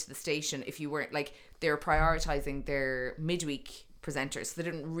allowed into the station if you weren't, like, they were prioritizing their midweek presenters, so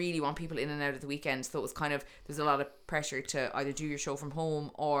they didn't really want people in and out of the weekend. So it was kind of, there's a lot of pressure to either do your show from home,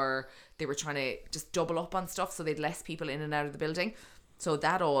 or they were trying to just double up on stuff, so they'd less people in and out of the building. So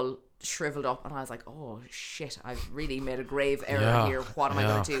that all shriveled up, and I was like, oh shit, I've really made a grave error here. What am I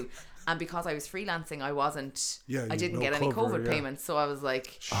going to do? And because I was freelancing, I didn't get any COVID payments. So I was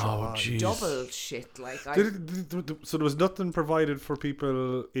like, oh, geez. Double shit. Like, so there was nothing provided for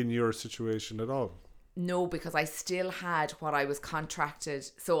people in your situation at all? No, because I still had what I was contracted.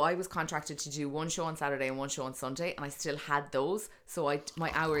 So I was contracted to do one show on Saturday and one show on Sunday, and I still had those. So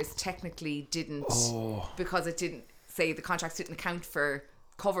my hours technically didn't, because it didn't say, the contracts didn't account for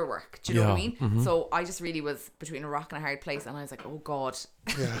cover work. Do you know what I mean? Mm-hmm. So I just really was between a rock and a hard place, and I was like, oh God,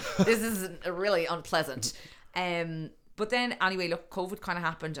 this is really unpleasant. But then anyway, look, COVID kind of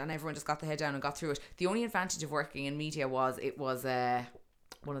happened, and everyone just got the head down and got through it. The only advantage of working in media was it was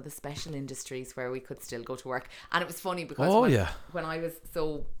one of the special industries where we could still go to work. And it was funny because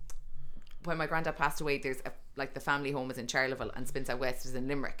when my granddad passed away, there's the family home is in Charleville and Spin Southwest is in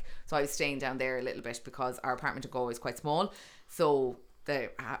Limerick. So I was staying down there a little bit because our apartment in Galway is quite small. So I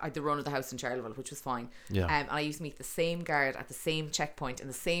had the run of the house in Charleville, which was fine. Yeah. And I used to meet the same guard at the same checkpoint in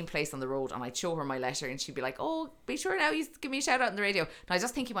the same place on the road, and I'd show her my letter, and she'd be like, oh, be sure now you give me a shout out on the radio. And I was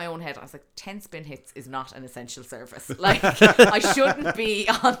just thinking in my own head, I was like, 10 spin hits is not an essential service. Like, I shouldn't be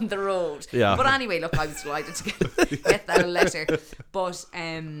on the road. Yeah. But anyway, look, I was delighted to get that letter. But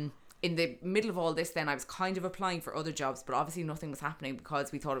in the middle of all this, then I was kind of applying for other jobs, but obviously nothing was happening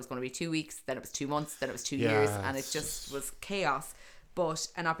because we thought it was going to be 2 weeks, then it was 2 months, then it was 2 years, and it just was chaos. But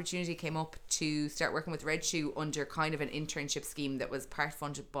an opportunity came up to start working with Red Shoe under kind of an internship scheme that was part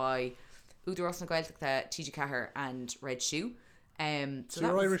funded by Udo Ross na Gaeltachta, TG Cahir and Red Shoe. So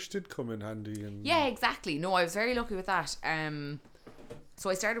your Irish did come in handy. Yeah, exactly. No, I was very lucky with that. So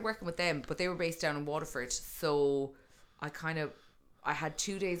I started working with them, but they were based down in Waterford. So I had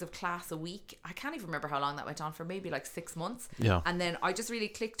 2 days of class a week. I can't even remember how long that went on for, maybe like 6 months. Yeah. And then I just really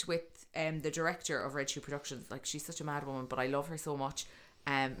clicked with the director of Red Shoe Productions. Like, she's such a mad woman, but I love her so much.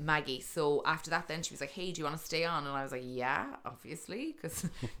 Maggie. So after that, then she was like, hey, do you want to stay on? And I was like, yeah, obviously, because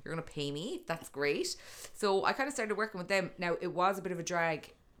you're going to pay me. That's great. So I kind of started working with them. Now, it was a bit of a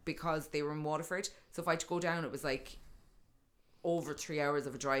drag because they were in Waterford. So if I had to go down, it was like over 3 hours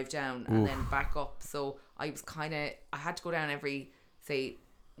of a drive down and then back up. So I had to go down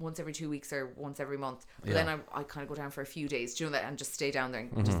once every 2 weeks or once every month. But then I kind of go down for a few days, do you know that, and just stay down there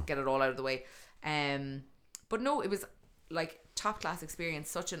and just get it all out of the way. But no, it was like top class experience,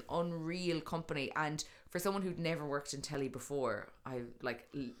 such an unreal company. And for someone who'd never worked in telly before, I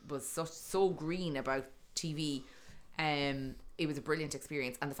was so green about TV. It was a brilliant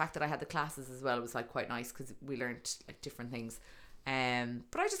experience, and the fact that I had the classes as well was like quite nice because we learned like different things.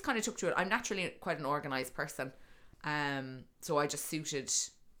 But I just kind of took to it. I'm naturally quite an organised person, so I just suited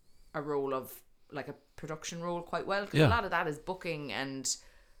a role of like a production role quite well, because a lot of that is booking and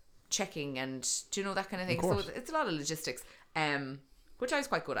checking and that kind of thing. So it's a lot of logistics, which I was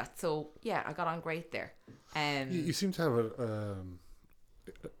quite good at. So yeah, I got on great there. You seem to have an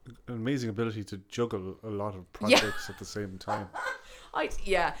amazing ability to juggle a lot of projects at the same time.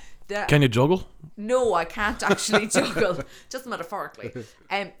 Can you juggle? No, I can't actually juggle, just metaphorically.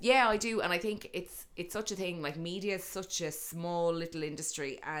 Yeah, I do, and I think it's such a thing. Like, media is such a small little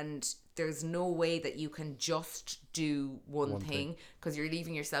industry, and there's no way that you can just do one thing, because you're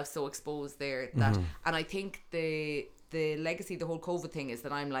leaving yourself so exposed there. That, and I think the legacy, the whole COVID thing, is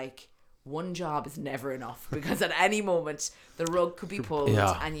that I'm like, one job is never enough, because at any moment the rug could be pulled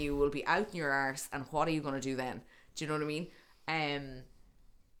and you will be out in your arse, and what are you going to do then? Do you know what I mean?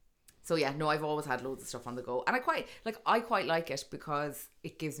 So yeah, no, I've always had loads of stuff on the go, and I quite like it because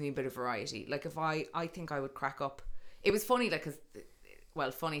it gives me a bit of variety. Like, if I think I would crack up. It was funny, like,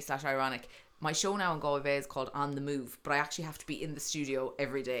 funny / ironic. My show now in Galway Bay is called On the Move, but I actually have to be in the studio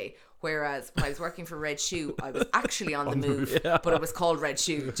every day. Whereas when I was working for Red Shoe, I was actually on the move, but it was called Red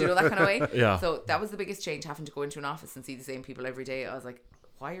Shoe. Do you know that kind of way? Yeah. So that was the biggest change, having to go into an office and see the same people every day. I was like,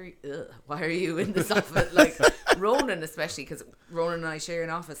 why are you in this office? Like, Ronan especially, because Ronan and I share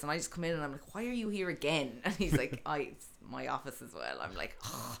an office, and I just come in and I'm like, why are you here again? And he's like, it's my office as well. I'm like,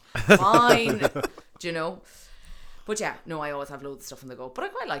 fine. Do you know? But yeah, no, I always have loads of stuff on the go, but I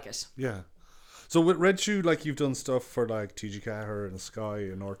quite like it. Yeah. So with Red Shoe, like, you've done stuff for like TG Carter and Sky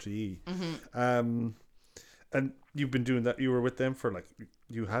and RTE, and you've been doing that. You were with them for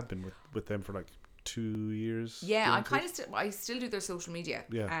you have been with them for like 2 years. Yeah, I still do their social media.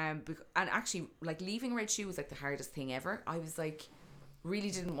 Yeah. And actually, like, leaving Red Shoe was like the hardest thing ever. I was like,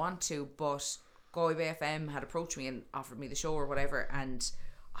 really didn't want to, but Galway Bay FM had approached me and offered me the show or whatever, and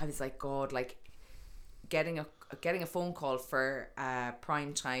I was like, God, like, getting a phone call for a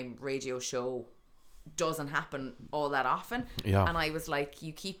primetime radio show doesn't happen all that often. Yeah. And I was like,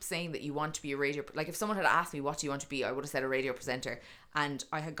 you keep saying that you want to be a radio, like, if someone had asked me what do you want to be, I would have said a radio presenter. And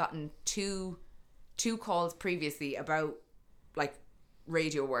I had gotten two calls previously about like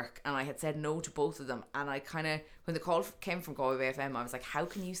radio work, and I had said no to both of them. And I kind of, when the call came from Galway Bay FM, I was like, how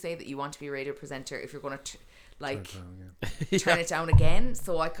can you say that you want to be a radio presenter if you're going to turn it down again?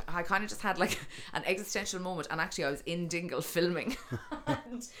 So I kind of just had like an existential moment, and actually I was in Dingle filming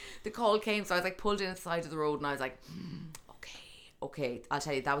and the call came, so I was like pulled in at the side of the road, and I was like, okay, I'll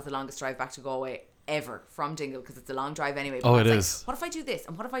tell you, that was the longest drive back to Galway ever from Dingle, because it's a long drive anyway. But it is. Like, what if I do this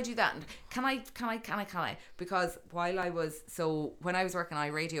and what if I do that, and can I? Because when I was working on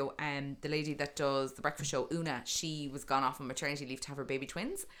iRadio, the lady that does the breakfast show, Una, she was gone off on maternity leave to have her baby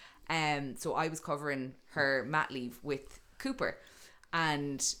twins. So I was covering her mat leave with Cooper,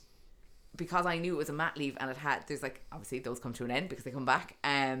 and because I knew it was a mat leave, and there's like, obviously those come to an end because they come back.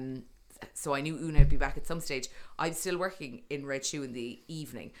 So I knew Una would be back at some stage. I was still working in Red Shoe in the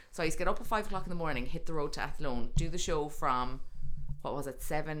evening, so I used to get up at 5 o'clock in the morning, hit the road to Athlone, do the show from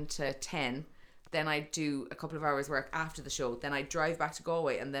 7 to 10. Then I'd do a couple of hours work after the show. Then I'd drive back to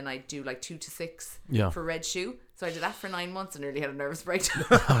Galway, and then I'd do like 2 to 6 for Red Shoe. So I did that for 9 months and nearly had a nervous breakdown.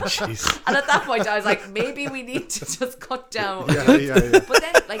 Oh, jeez. And at that point I was like, maybe we need to just cut down. Yeah. But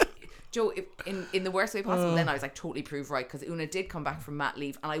then, like, Joe, in the worst way possible, then I was like totally proved right, because Una did come back from mat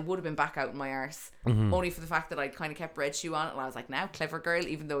leave, and I would have been back out in my arse, only for the fact that I'd kind of kept Red Shoe on it, and I was like, now, clever girl,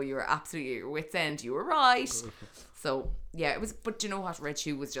 even though you were absolutely at your wit's end, you were right. So yeah, it was. But you know what, Red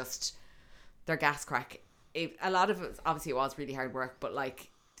Shoe was just their gas crack. A lot of it, obviously, it was really hard work, but like,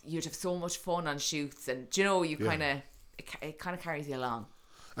 you'd have so much fun on shoots, and you kind of, it kind of carries you along.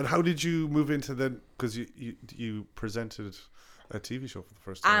 And how did you move into then? Because you presented a TV show for the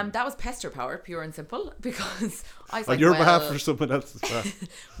first time. That was Pester Power, pure and simple, because I was on your behalf or someone else's behalf?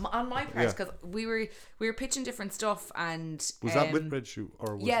 On my part, because we were pitching different stuff, and was that with Red Shoe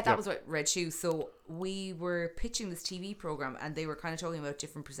or was that was with Red Shoe. So we were pitching this TV program, and they were kind of talking about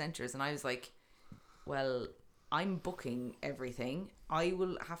different presenters, and I was like, well, I'm booking everything. I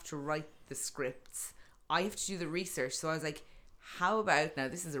will have to write the scripts. I have to do the research. So I was like, how about, now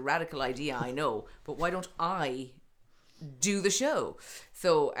this is a radical idea, I know, but why don't I do the show?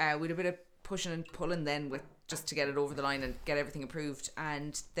 So we had a bit of pushing and pulling then with just to get it over the line and get everything approved,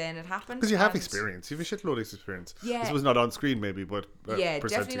 and then it happened. Because you have experience, you have a shitload of experience. Yeah, this was not on screen maybe, but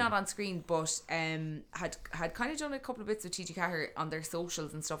definitely not on screen, but had kind of done a couple of bits of TG Cahir on their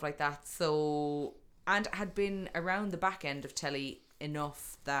socials and stuff like that. So, and had been around the back end of telly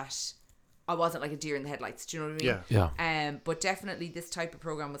enough that I wasn't like a deer in the headlights. Do you know what I mean? Yeah. But definitely this type of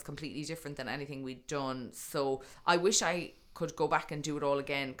program was completely different than anything we'd done. So I wish I could go back and do it all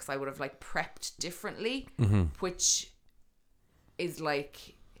again, because I would have like prepped differently, which is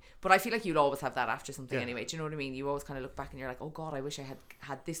like, but I feel like you'll always have that after something anyway. Do you know what I mean? You always kind of look back and you're like, oh God, I wish I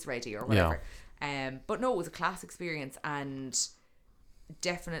had this ready or whatever. But no, it was a class experience, and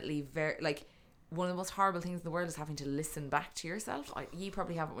definitely very like, one of the most horrible things in the world is having to listen back to yourself. You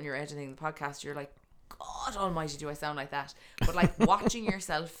probably have it when you're editing the podcast. You're like, God almighty, do I sound like that? But like watching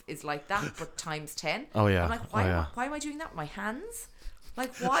yourself is like that, but times 10. Oh yeah. I'm like, why am I doing that with my hands?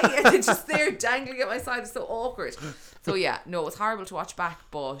 Like, why are they just there dangling at my side? It's so awkward. So yeah, no, it was horrible to watch back,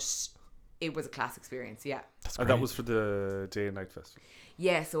 but it was a class experience. Yeah. And that was for the Day and Night Festival.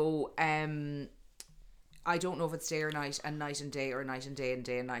 Yeah. So I don't know if it's day or night and night and day or night and day and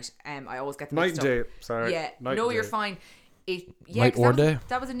day and night. I always get the night and day. Sorry. Yeah. Night no, you're day. fine. Night or day.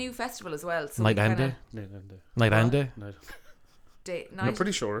 That was a new festival as well. So night and day. Night and day. Day. Night. I'm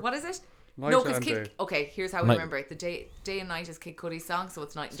pretty sure. What is it? Night no, because day. Okay, here's how we remember it. The day and night is Kid Cudi's song, so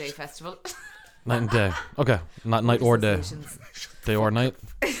it's Night and Day Festival. Night and day. Okay, not night or day. Day or night.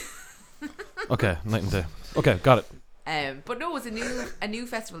 Okay, night and day. Okay, got it. But no, it was a new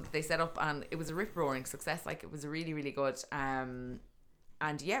festival that they set up, and it was a rip roaring success. Like, it was really, really good. And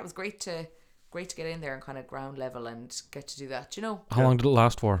yeah, it was great to get in there and kind of ground level and get to do that. You know. How long did it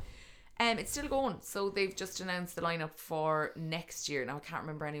last for? It's still going. So they've just announced the lineup for next year. Now I can't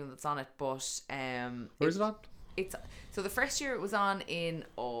remember anyone that's on it, but where is it on? It's so the first year it was on in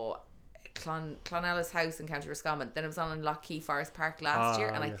Clonella's house in County Roscommon. Then it was on in Lough Key Forest Park last year,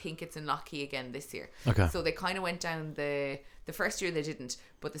 and I think it's in Lough Key again this year. Okay. So they kind of went down the first year they didn't,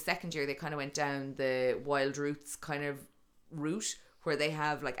 but the second year they kind of went down the Wild Roots kind of route, where they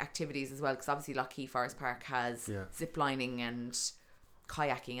have like activities as well, because obviously Lough Key Forest Park has zip lining and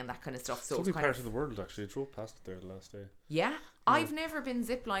kayaking and that kind of stuff. So it's only part of the world actually. I drove past it there the last day. Yeah. I've never been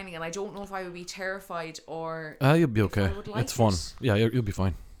zip lining, and I don't know if I would be terrified or you'll be okay. It's fun. Yeah, you'll be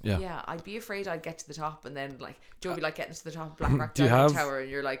fine. Yeah, I'd be afraid I'd get to the top, and then like Joe would be like getting to the top of Black Rock Tower, and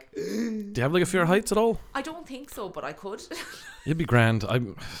you're like, do you have like a fear of heights at all? I don't think so, but I could. You'd be grand.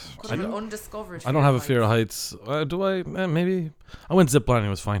 Undiscovered. I don't have a fear of heights. Do I? Maybe. I went ziplining. It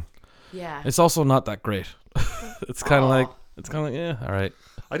was fine. Yeah. It's also not that great. It's kind of like yeah, all right.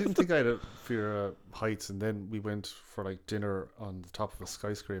 I didn't think I had a fear of heights, and then we went for like dinner on the top of a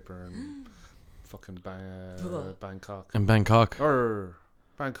skyscraper in fucking Bangkok. In Bangkok. Or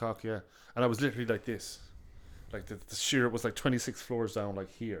Bangkok, yeah. And I was literally like this. Like the sheer, it was like 26 floors down, like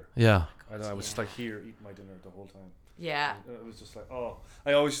here. Yeah. And I was just like here eating my dinner the whole time. Yeah. And it was just like,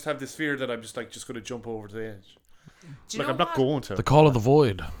 I always just have this fear that I'm just going to jump over the edge. Do you like, know I'm not going to. The call of the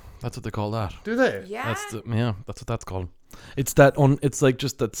void. That's what they call that. Do they? Yeah. That's what that's called. It's that it's like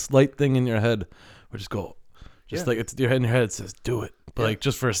just that slight thing in your head where just go, like it's your head in your head says do it, but like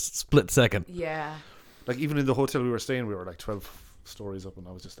just for a split second. Yeah. Like even in the hotel we were staying, we were like 12 stories up, and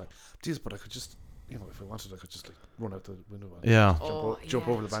I was just like, geez, but I could just, if I wanted, I could just like run out the window and jump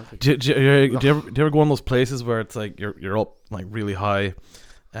over the balcony. Do you ever go on those places where it's like you're up like really high,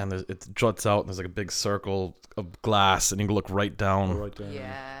 and it juts out, and there's like a big circle of glass, and you can look right down.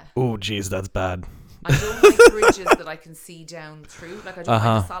 Yeah. Oh, geez, that's bad. I don't like bridges that I can see down through. Like, I don't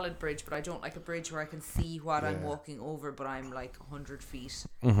like a solid bridge, but I don't like a bridge where I can see what I'm walking over, but I'm like 100 feet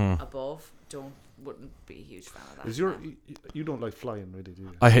above. Wouldn't be a huge fan of that. You don't like flying, really, do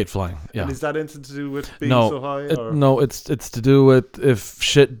you? I hate flying. Yeah. And is that anything to do with being so high? No, it's to do with if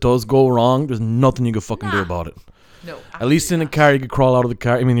shit does go wrong, there's nothing you can fucking do about it. No. At least in a car, you could crawl out of the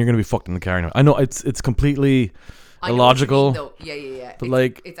car. I mean, you're gonna be fucked in the car anyway. I know it's completely illogical. Yeah.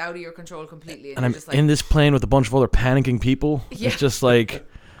 But it's out of your control completely. And I'm just in this plane with a bunch of other panicking people. Yeah. It's just like,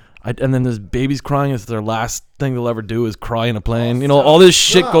 And then there's babies crying. It's their last thing they'll ever do is cry in a plane. All this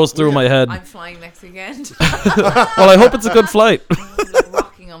shit goes through my head. I'm flying next weekend. Well, I hope it's a good flight. I'm like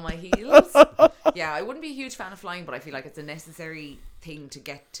rocking on my heels. Yeah, I wouldn't be a huge fan of flying, but I feel like it's a necessary thing to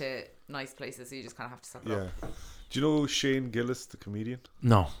get to nice places, so you just kind of have to suck it up. Do you know Shane Gillis, the comedian?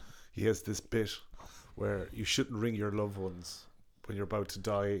 No. He has this bit where you shouldn't ring your loved ones when you're about to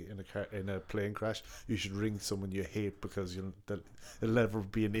die in a plane crash. You should ring someone you hate because it'll never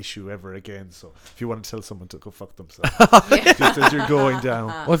be an issue ever again. So if you want to tell someone to go fuck themselves, just as you're going down.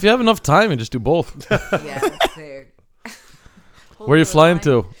 Well, if you have enough time, you just do both. Yeah, that's fair. Where are you flying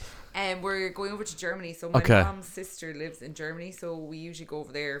to? We're going over to Germany. So my mom's sister lives in Germany, so we usually go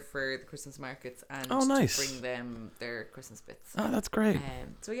over there for the Christmas markets and nice. to bring them their Christmas bits. Oh, that's great.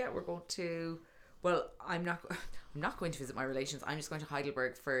 So yeah, we're going to. Well, I'm not going to visit my relations. I'm just going to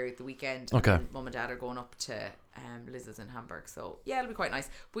Heidelberg for the weekend. Okay. And Mum and Dad are going up to Liz's in Hamburg. So yeah, it'll be quite nice.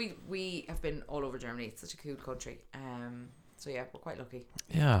 We have been all over Germany. It's such a cool country. So yeah, we're quite lucky.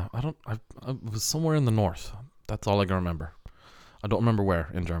 Yeah, I was somewhere in the north. That's all I can remember. I don't remember where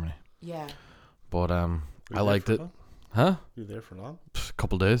in Germany. Yeah. But I liked it. Huh? You there for long? A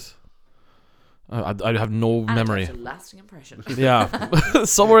couple days. I have no memory. It's a lasting impression. Yeah,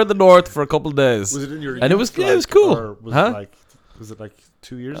 somewhere in the north for a couple of days. Was it in your? And it was cool. Or was it like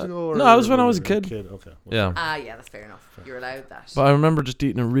 2 years ago? Or no, it was when I was a kid. Okay. Yeah. Yeah, that's fair enough. You're allowed that. But I remember just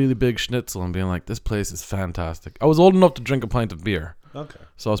eating a really big schnitzel and being like, "This place is fantastic." I was old enough to drink a pint of beer. Okay.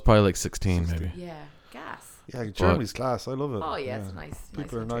 So I was probably like 16 maybe. Yeah, gas. Yeah, Germany's class. I love it. Oh yeah, it's nice.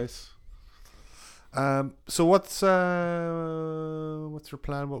 People are country. nice. So what's your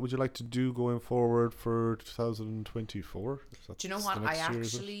plan? What would you like to do going forward for 2024? Do you know what? I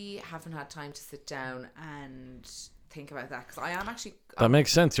actually haven't had time to sit down and think about that because I am actually. That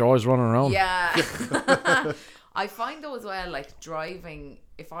makes sense. You're always running around. Yeah. I find though as well, like driving.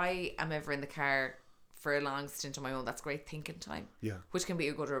 If I am ever in the car for a long stint on my own, that's great thinking time. Yeah. Which can be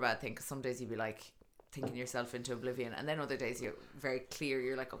a good or a bad thing because some days you'd be like thinking yourself into oblivion, and then other days you're very clear.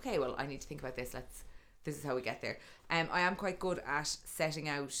 You're like, okay, well, I need to think about this. This is how we get there. I am quite good at setting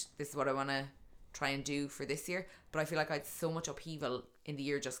out. This is what I want to try and do for this year. But I feel like I had so much upheaval in the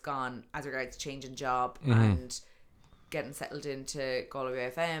year just gone as regards changing job and getting settled into Galway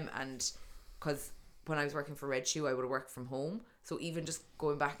Bay FM, and because when I was working for Red Shoe, I would have worked from home. So even just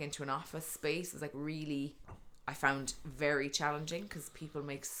going back into an office space was like really, I found very challenging because people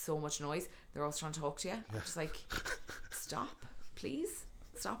make so much noise. They're always trying to talk to you. I'm just like, stop, please,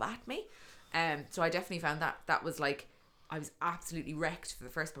 stop at me. So I definitely found that was like, I was absolutely wrecked for the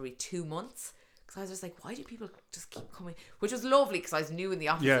first probably 2 months because I was just like, why do people just keep coming? Which was lovely because I was new in the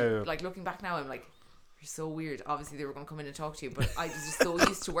office. Yeah. Like looking back now, I'm like, you're so weird. Obviously they were going to come in and talk to you, but I was just so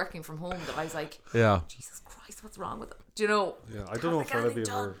used to working from home that I was like, Jesus Christ, what's wrong with them? Do you know? Yeah, I don't know if I'll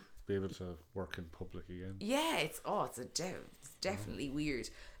ever be able to work in public again. Yeah, it's definitely weird.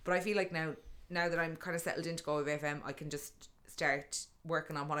 But I feel like now that I'm kind of settled into Galway Bay FM, I can just start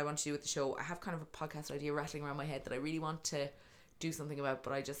working on what I want to do with the show. I have kind of a podcast idea rattling around my head that I really want to do something about,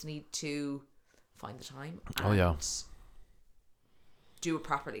 but I just need to find the time and do it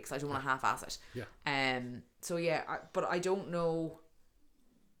properly because I don't want to half-ass it. Yeah. So yeah, but I don't know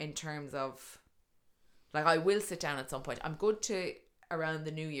in terms of, like, I will sit down at some point. I'm good to around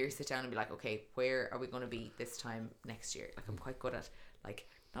the new year sit down and be like, okay, where are we going to be this time next year? Like, I'm quite good at, like,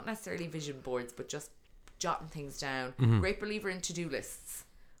 not necessarily vision boards, but just jotting things down. Great believer in to-do lists,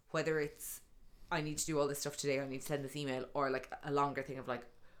 whether it's I need to do all this stuff today, I need to send this email, or like a longer thing of like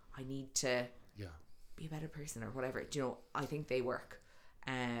I need to be a better person or whatever. Do you know, I think they work.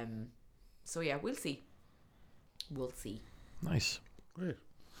 So yeah, we'll see. Nice. Great.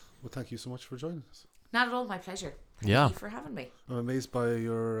 Well, thank you so much for joining us. Not at all, my pleasure. Thank you for having me. I'm amazed by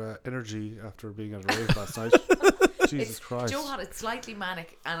your energy after being at a rave last night. Jesus Christ. Do you know what? It's slightly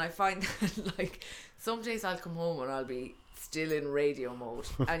manic, and I find that like some days I'll come home and I'll be still in radio mode,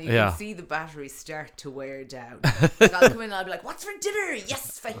 and you can see the batteries start to wear down. Like I'll come in and I'll be like, "What's for dinner?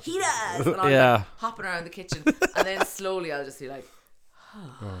 Yes, fajitas!" And I'm like hopping around the kitchen, and then slowly I'll just be like,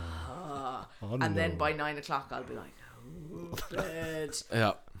 and then by 9 o'clock I'll be like, "Oh, bed."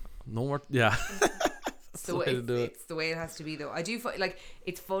 Yeah, no more. Yeah. So it's the way it has to be, though. I do like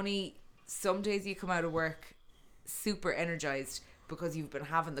it's funny. Some days you come out of work super energized because you've been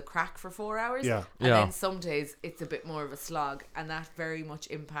having the crack for 4 hours, and then some days it's a bit more of a slog, and that very much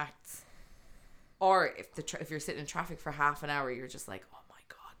impacts. Or if you're sitting in traffic for half an hour, you're just like, oh my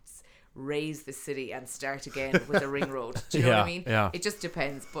god, raise the city and start again with a ring road. Do you know what I mean? Yeah. It just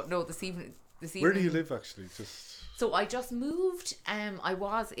depends. But no, this evening this evening. Where do you live actually? So I just moved. I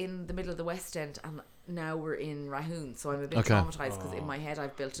was in the middle of the West End, and now we're in Rahoon. So I'm a bit traumatized because in my head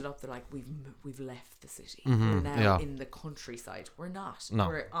I've built it up. They're like, we've left the city. We're now in the countryside. We're not. No.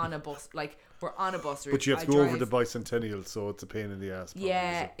 We're on a bus. Like we're on a bus route. But you have to go over the bicentennial, so it's a pain in the ass.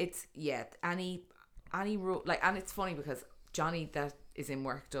 Probably, Any road, like, and it's funny because Johnny that is in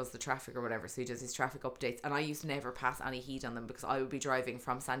work does the traffic or whatever, so he does his traffic updates, and I used to never pass any heat on them because I would be driving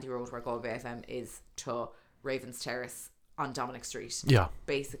from Sandy Road, where Galway Bay FM is, to Ravens Terrace on Dominic Street,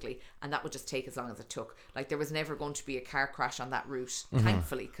 basically, and that would just take as long as it took. Like there was never going to be a car crash on that route,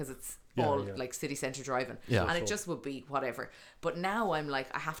 thankfully, because it's all like city centre driving, and it just would be whatever. But now I'm like,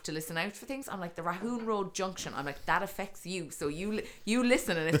 I have to listen out for things. I'm like, the Rahoon Road junction, I'm like, that affects you, so you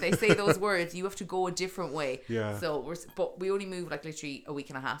listen, and if they say those words, you have to go a different way. So but we only moved like literally a week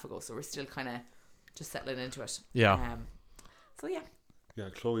and a half ago, so we're still kind of just settling into it. So yeah,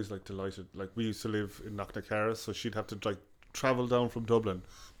 Chloe's like delighted. Like we used to live in Knocknacarra, so she'd have to like travel down from Dublin,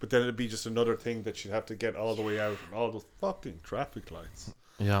 but then it'd be just another thing that she'd have to get all the way out, and all those fucking traffic lights.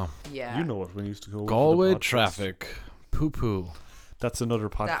 Yeah. You know it when you used to go Galway traffic. Poo. That's another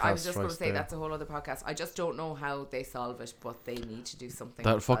podcast. I was just going to say that's a whole other podcast. I just don't know how they solve it, but they need to do something.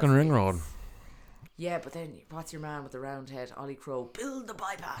 That fucking ring road. Yeah, but then what's your man with the round head, Ollie Crow? Build the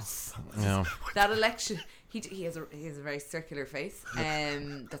bypass. Yeah. That election, he has a very circular face.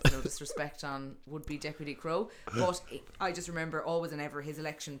 That's no disrespect on would-be Deputy Crow, but I just remember always and ever his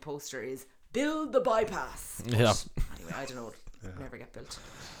election poster is build the bypass. But anyway, I don't know. Never get built.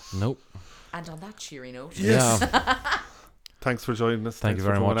 Nope. And on that cheery note, thanks for joining us. Thank you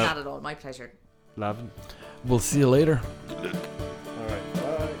very much. Not at all. My pleasure. Lavin. We'll see you later.